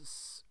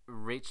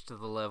reached the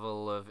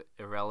level of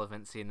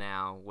irrelevancy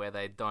now where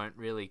they don't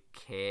really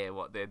care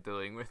what they're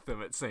doing with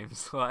them, it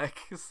seems like.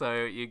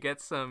 So you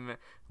get some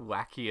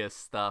wackier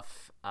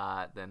stuff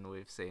than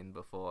we've seen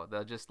before.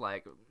 They'll just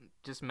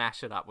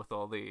mash it up with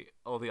all the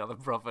other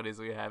properties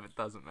we have. It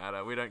doesn't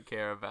matter. We don't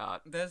care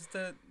about. There's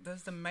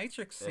the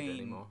Matrix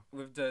scene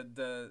with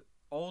the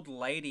old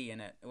lady in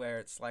it where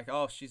it's like,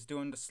 oh, she's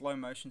doing the slow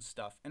motion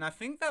stuff, and I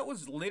think that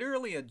was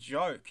literally a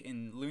joke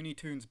in Looney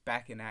Tunes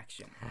Back in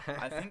Action.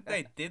 I think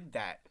they did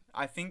that.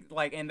 I think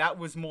and that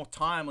was more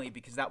timely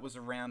because that was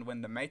around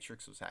when the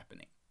Matrix was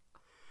happening,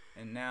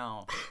 and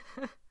now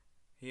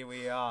here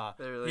we are.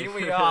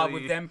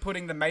 With them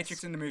putting the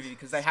Matrix in the movie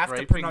because they have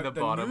to promote the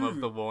bottom of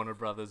the Warner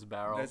Brothers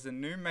barrel. There's a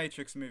new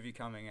Matrix movie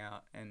coming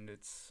out, and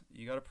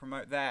you got to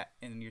promote that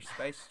in your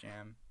Space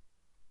Jam,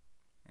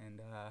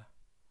 and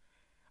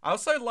I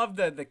also love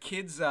the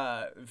kids'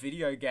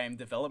 video game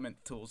development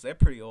tools. They're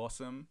pretty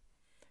awesome.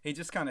 He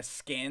just kind of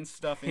scans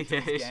stuff into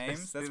his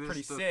games. That's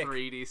pretty sick.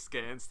 3D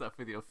scan stuff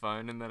with your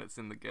phone and then it's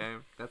in the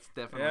game. That's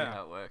definitely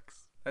how it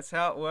works. That's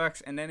how it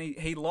works. And then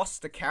he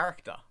lost the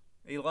character.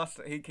 He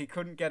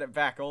couldn't get it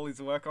back. All his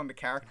work on the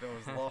character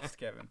was lost,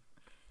 Kevin.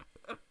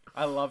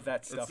 I love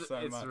that stuff so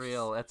much. It's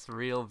real. That's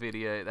real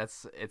video.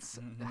 It's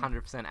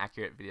 100%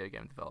 accurate video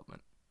game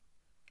development.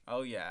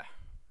 Oh yeah.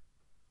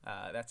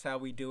 That's how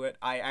we do it.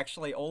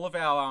 All of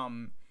our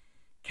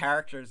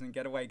characters in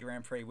Getaway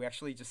Grand Prix, we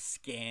actually just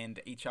scanned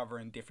each other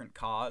in different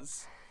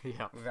cars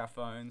with our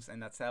phones, and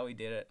that's how we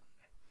did it.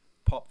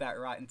 Pop that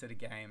right into the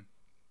game.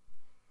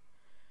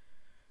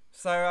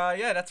 So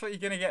that's what you're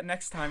gonna get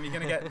next time. You're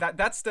gonna get that.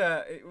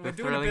 We're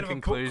doing a bit of a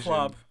book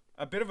club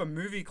a bit of a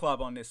movie club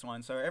on this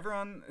one. So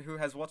everyone who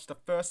has watched the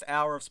first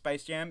hour of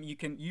Space Jam,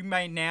 you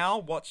may now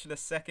watch the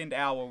second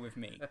hour with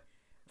me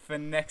for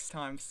next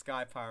time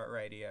Sky Pirate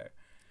Radio.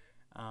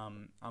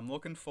 I'm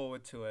looking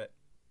forward to it.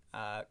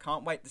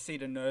 Can't wait to see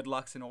the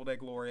Nerdlucks in all their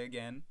glory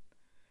again.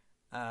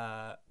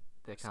 Can't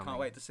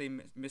wait to see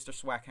Mr.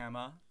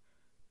 Swackhammer.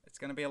 It's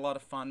going to be a lot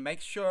of fun.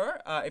 Make sure,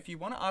 if you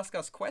want to ask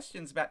us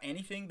questions about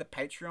anything, the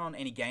Patreon,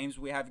 any games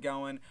we have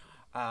going,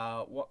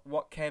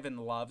 what Kevin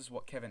loves,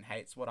 what Kevin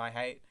hates, what I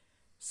hate,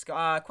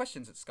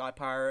 questions at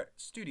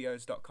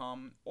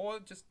skypiratestudios.com, or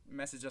just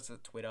message us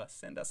at Twitter.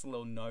 Send us a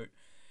little note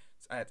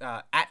at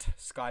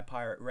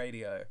Skypirate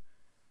Radio.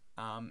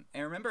 And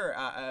remember,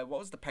 what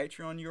was the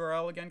Patreon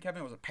URL again,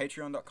 Kevin? Was it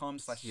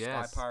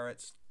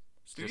patreon.com/SkyPiratesStudios?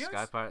 Just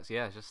Sky Pirates,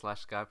 just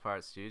 /Sky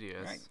Pirate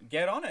Studios. Right.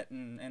 Get on it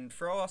and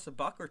throw us a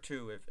buck or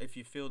two if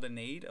you feel the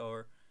need,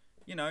 or,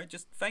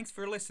 just thanks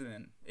for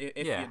listening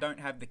if you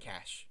don't have the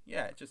cash.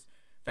 Yeah, just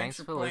thanks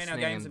for playing our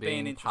games and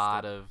being interested.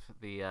 Part of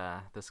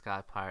the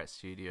Sky Pirate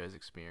Studios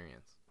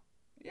experience.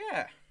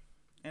 Yeah.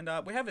 And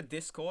we have a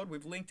Discord.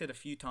 We've linked it a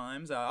few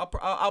times.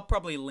 I'll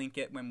probably link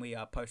it when we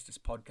post this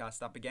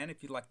podcast up again.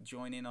 If you'd like to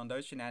join in on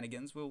those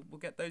shenanigans, we'll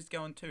get those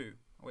going too.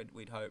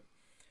 We'd hope.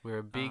 We're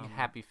a big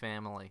happy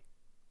family.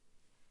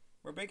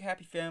 We're a big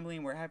happy family,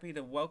 and we're happy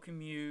to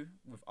welcome you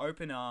with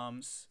open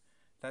arms.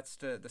 That's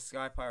the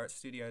Sky Pirate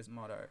Studios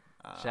motto.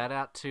 Shout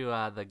out to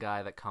the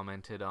guy that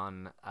commented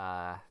on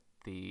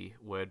the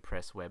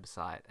WordPress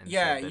website and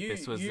said that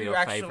this was your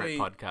favorite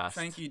podcast.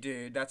 Thank you,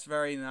 dude. That's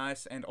very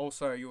nice. And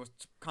also, you were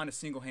kind of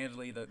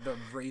single-handedly the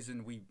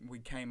reason we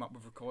came up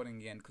with recording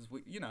again, because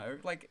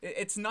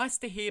it's nice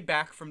to hear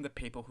back from the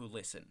people who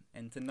listen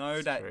and to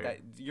know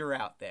that you're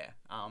out there.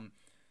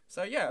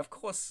 So yeah, of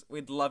course,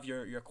 we'd love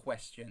your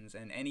questions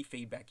and any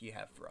feedback you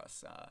have for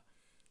us.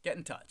 Get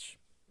in touch.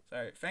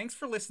 So thanks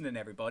for listening,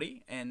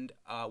 everybody, and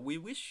we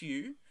wish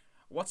you.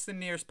 What's the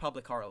nearest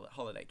public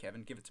holiday,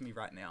 Kevin? Give it to me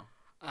right now.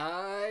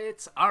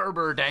 It's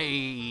Arbor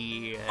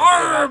Day.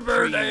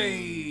 Arbor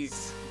Day.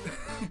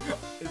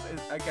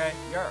 Okay.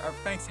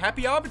 Thanks.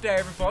 Happy Arbor Day,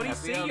 everybody.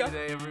 Happy Arbor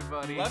Day,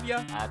 everybody. Love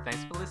ya.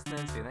 Thanks for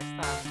listening. See you next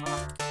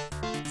time.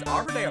 Is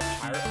Arbor Day a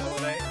pirate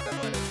holiday? Is that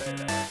what I say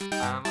there?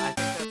 I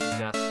think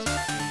that's just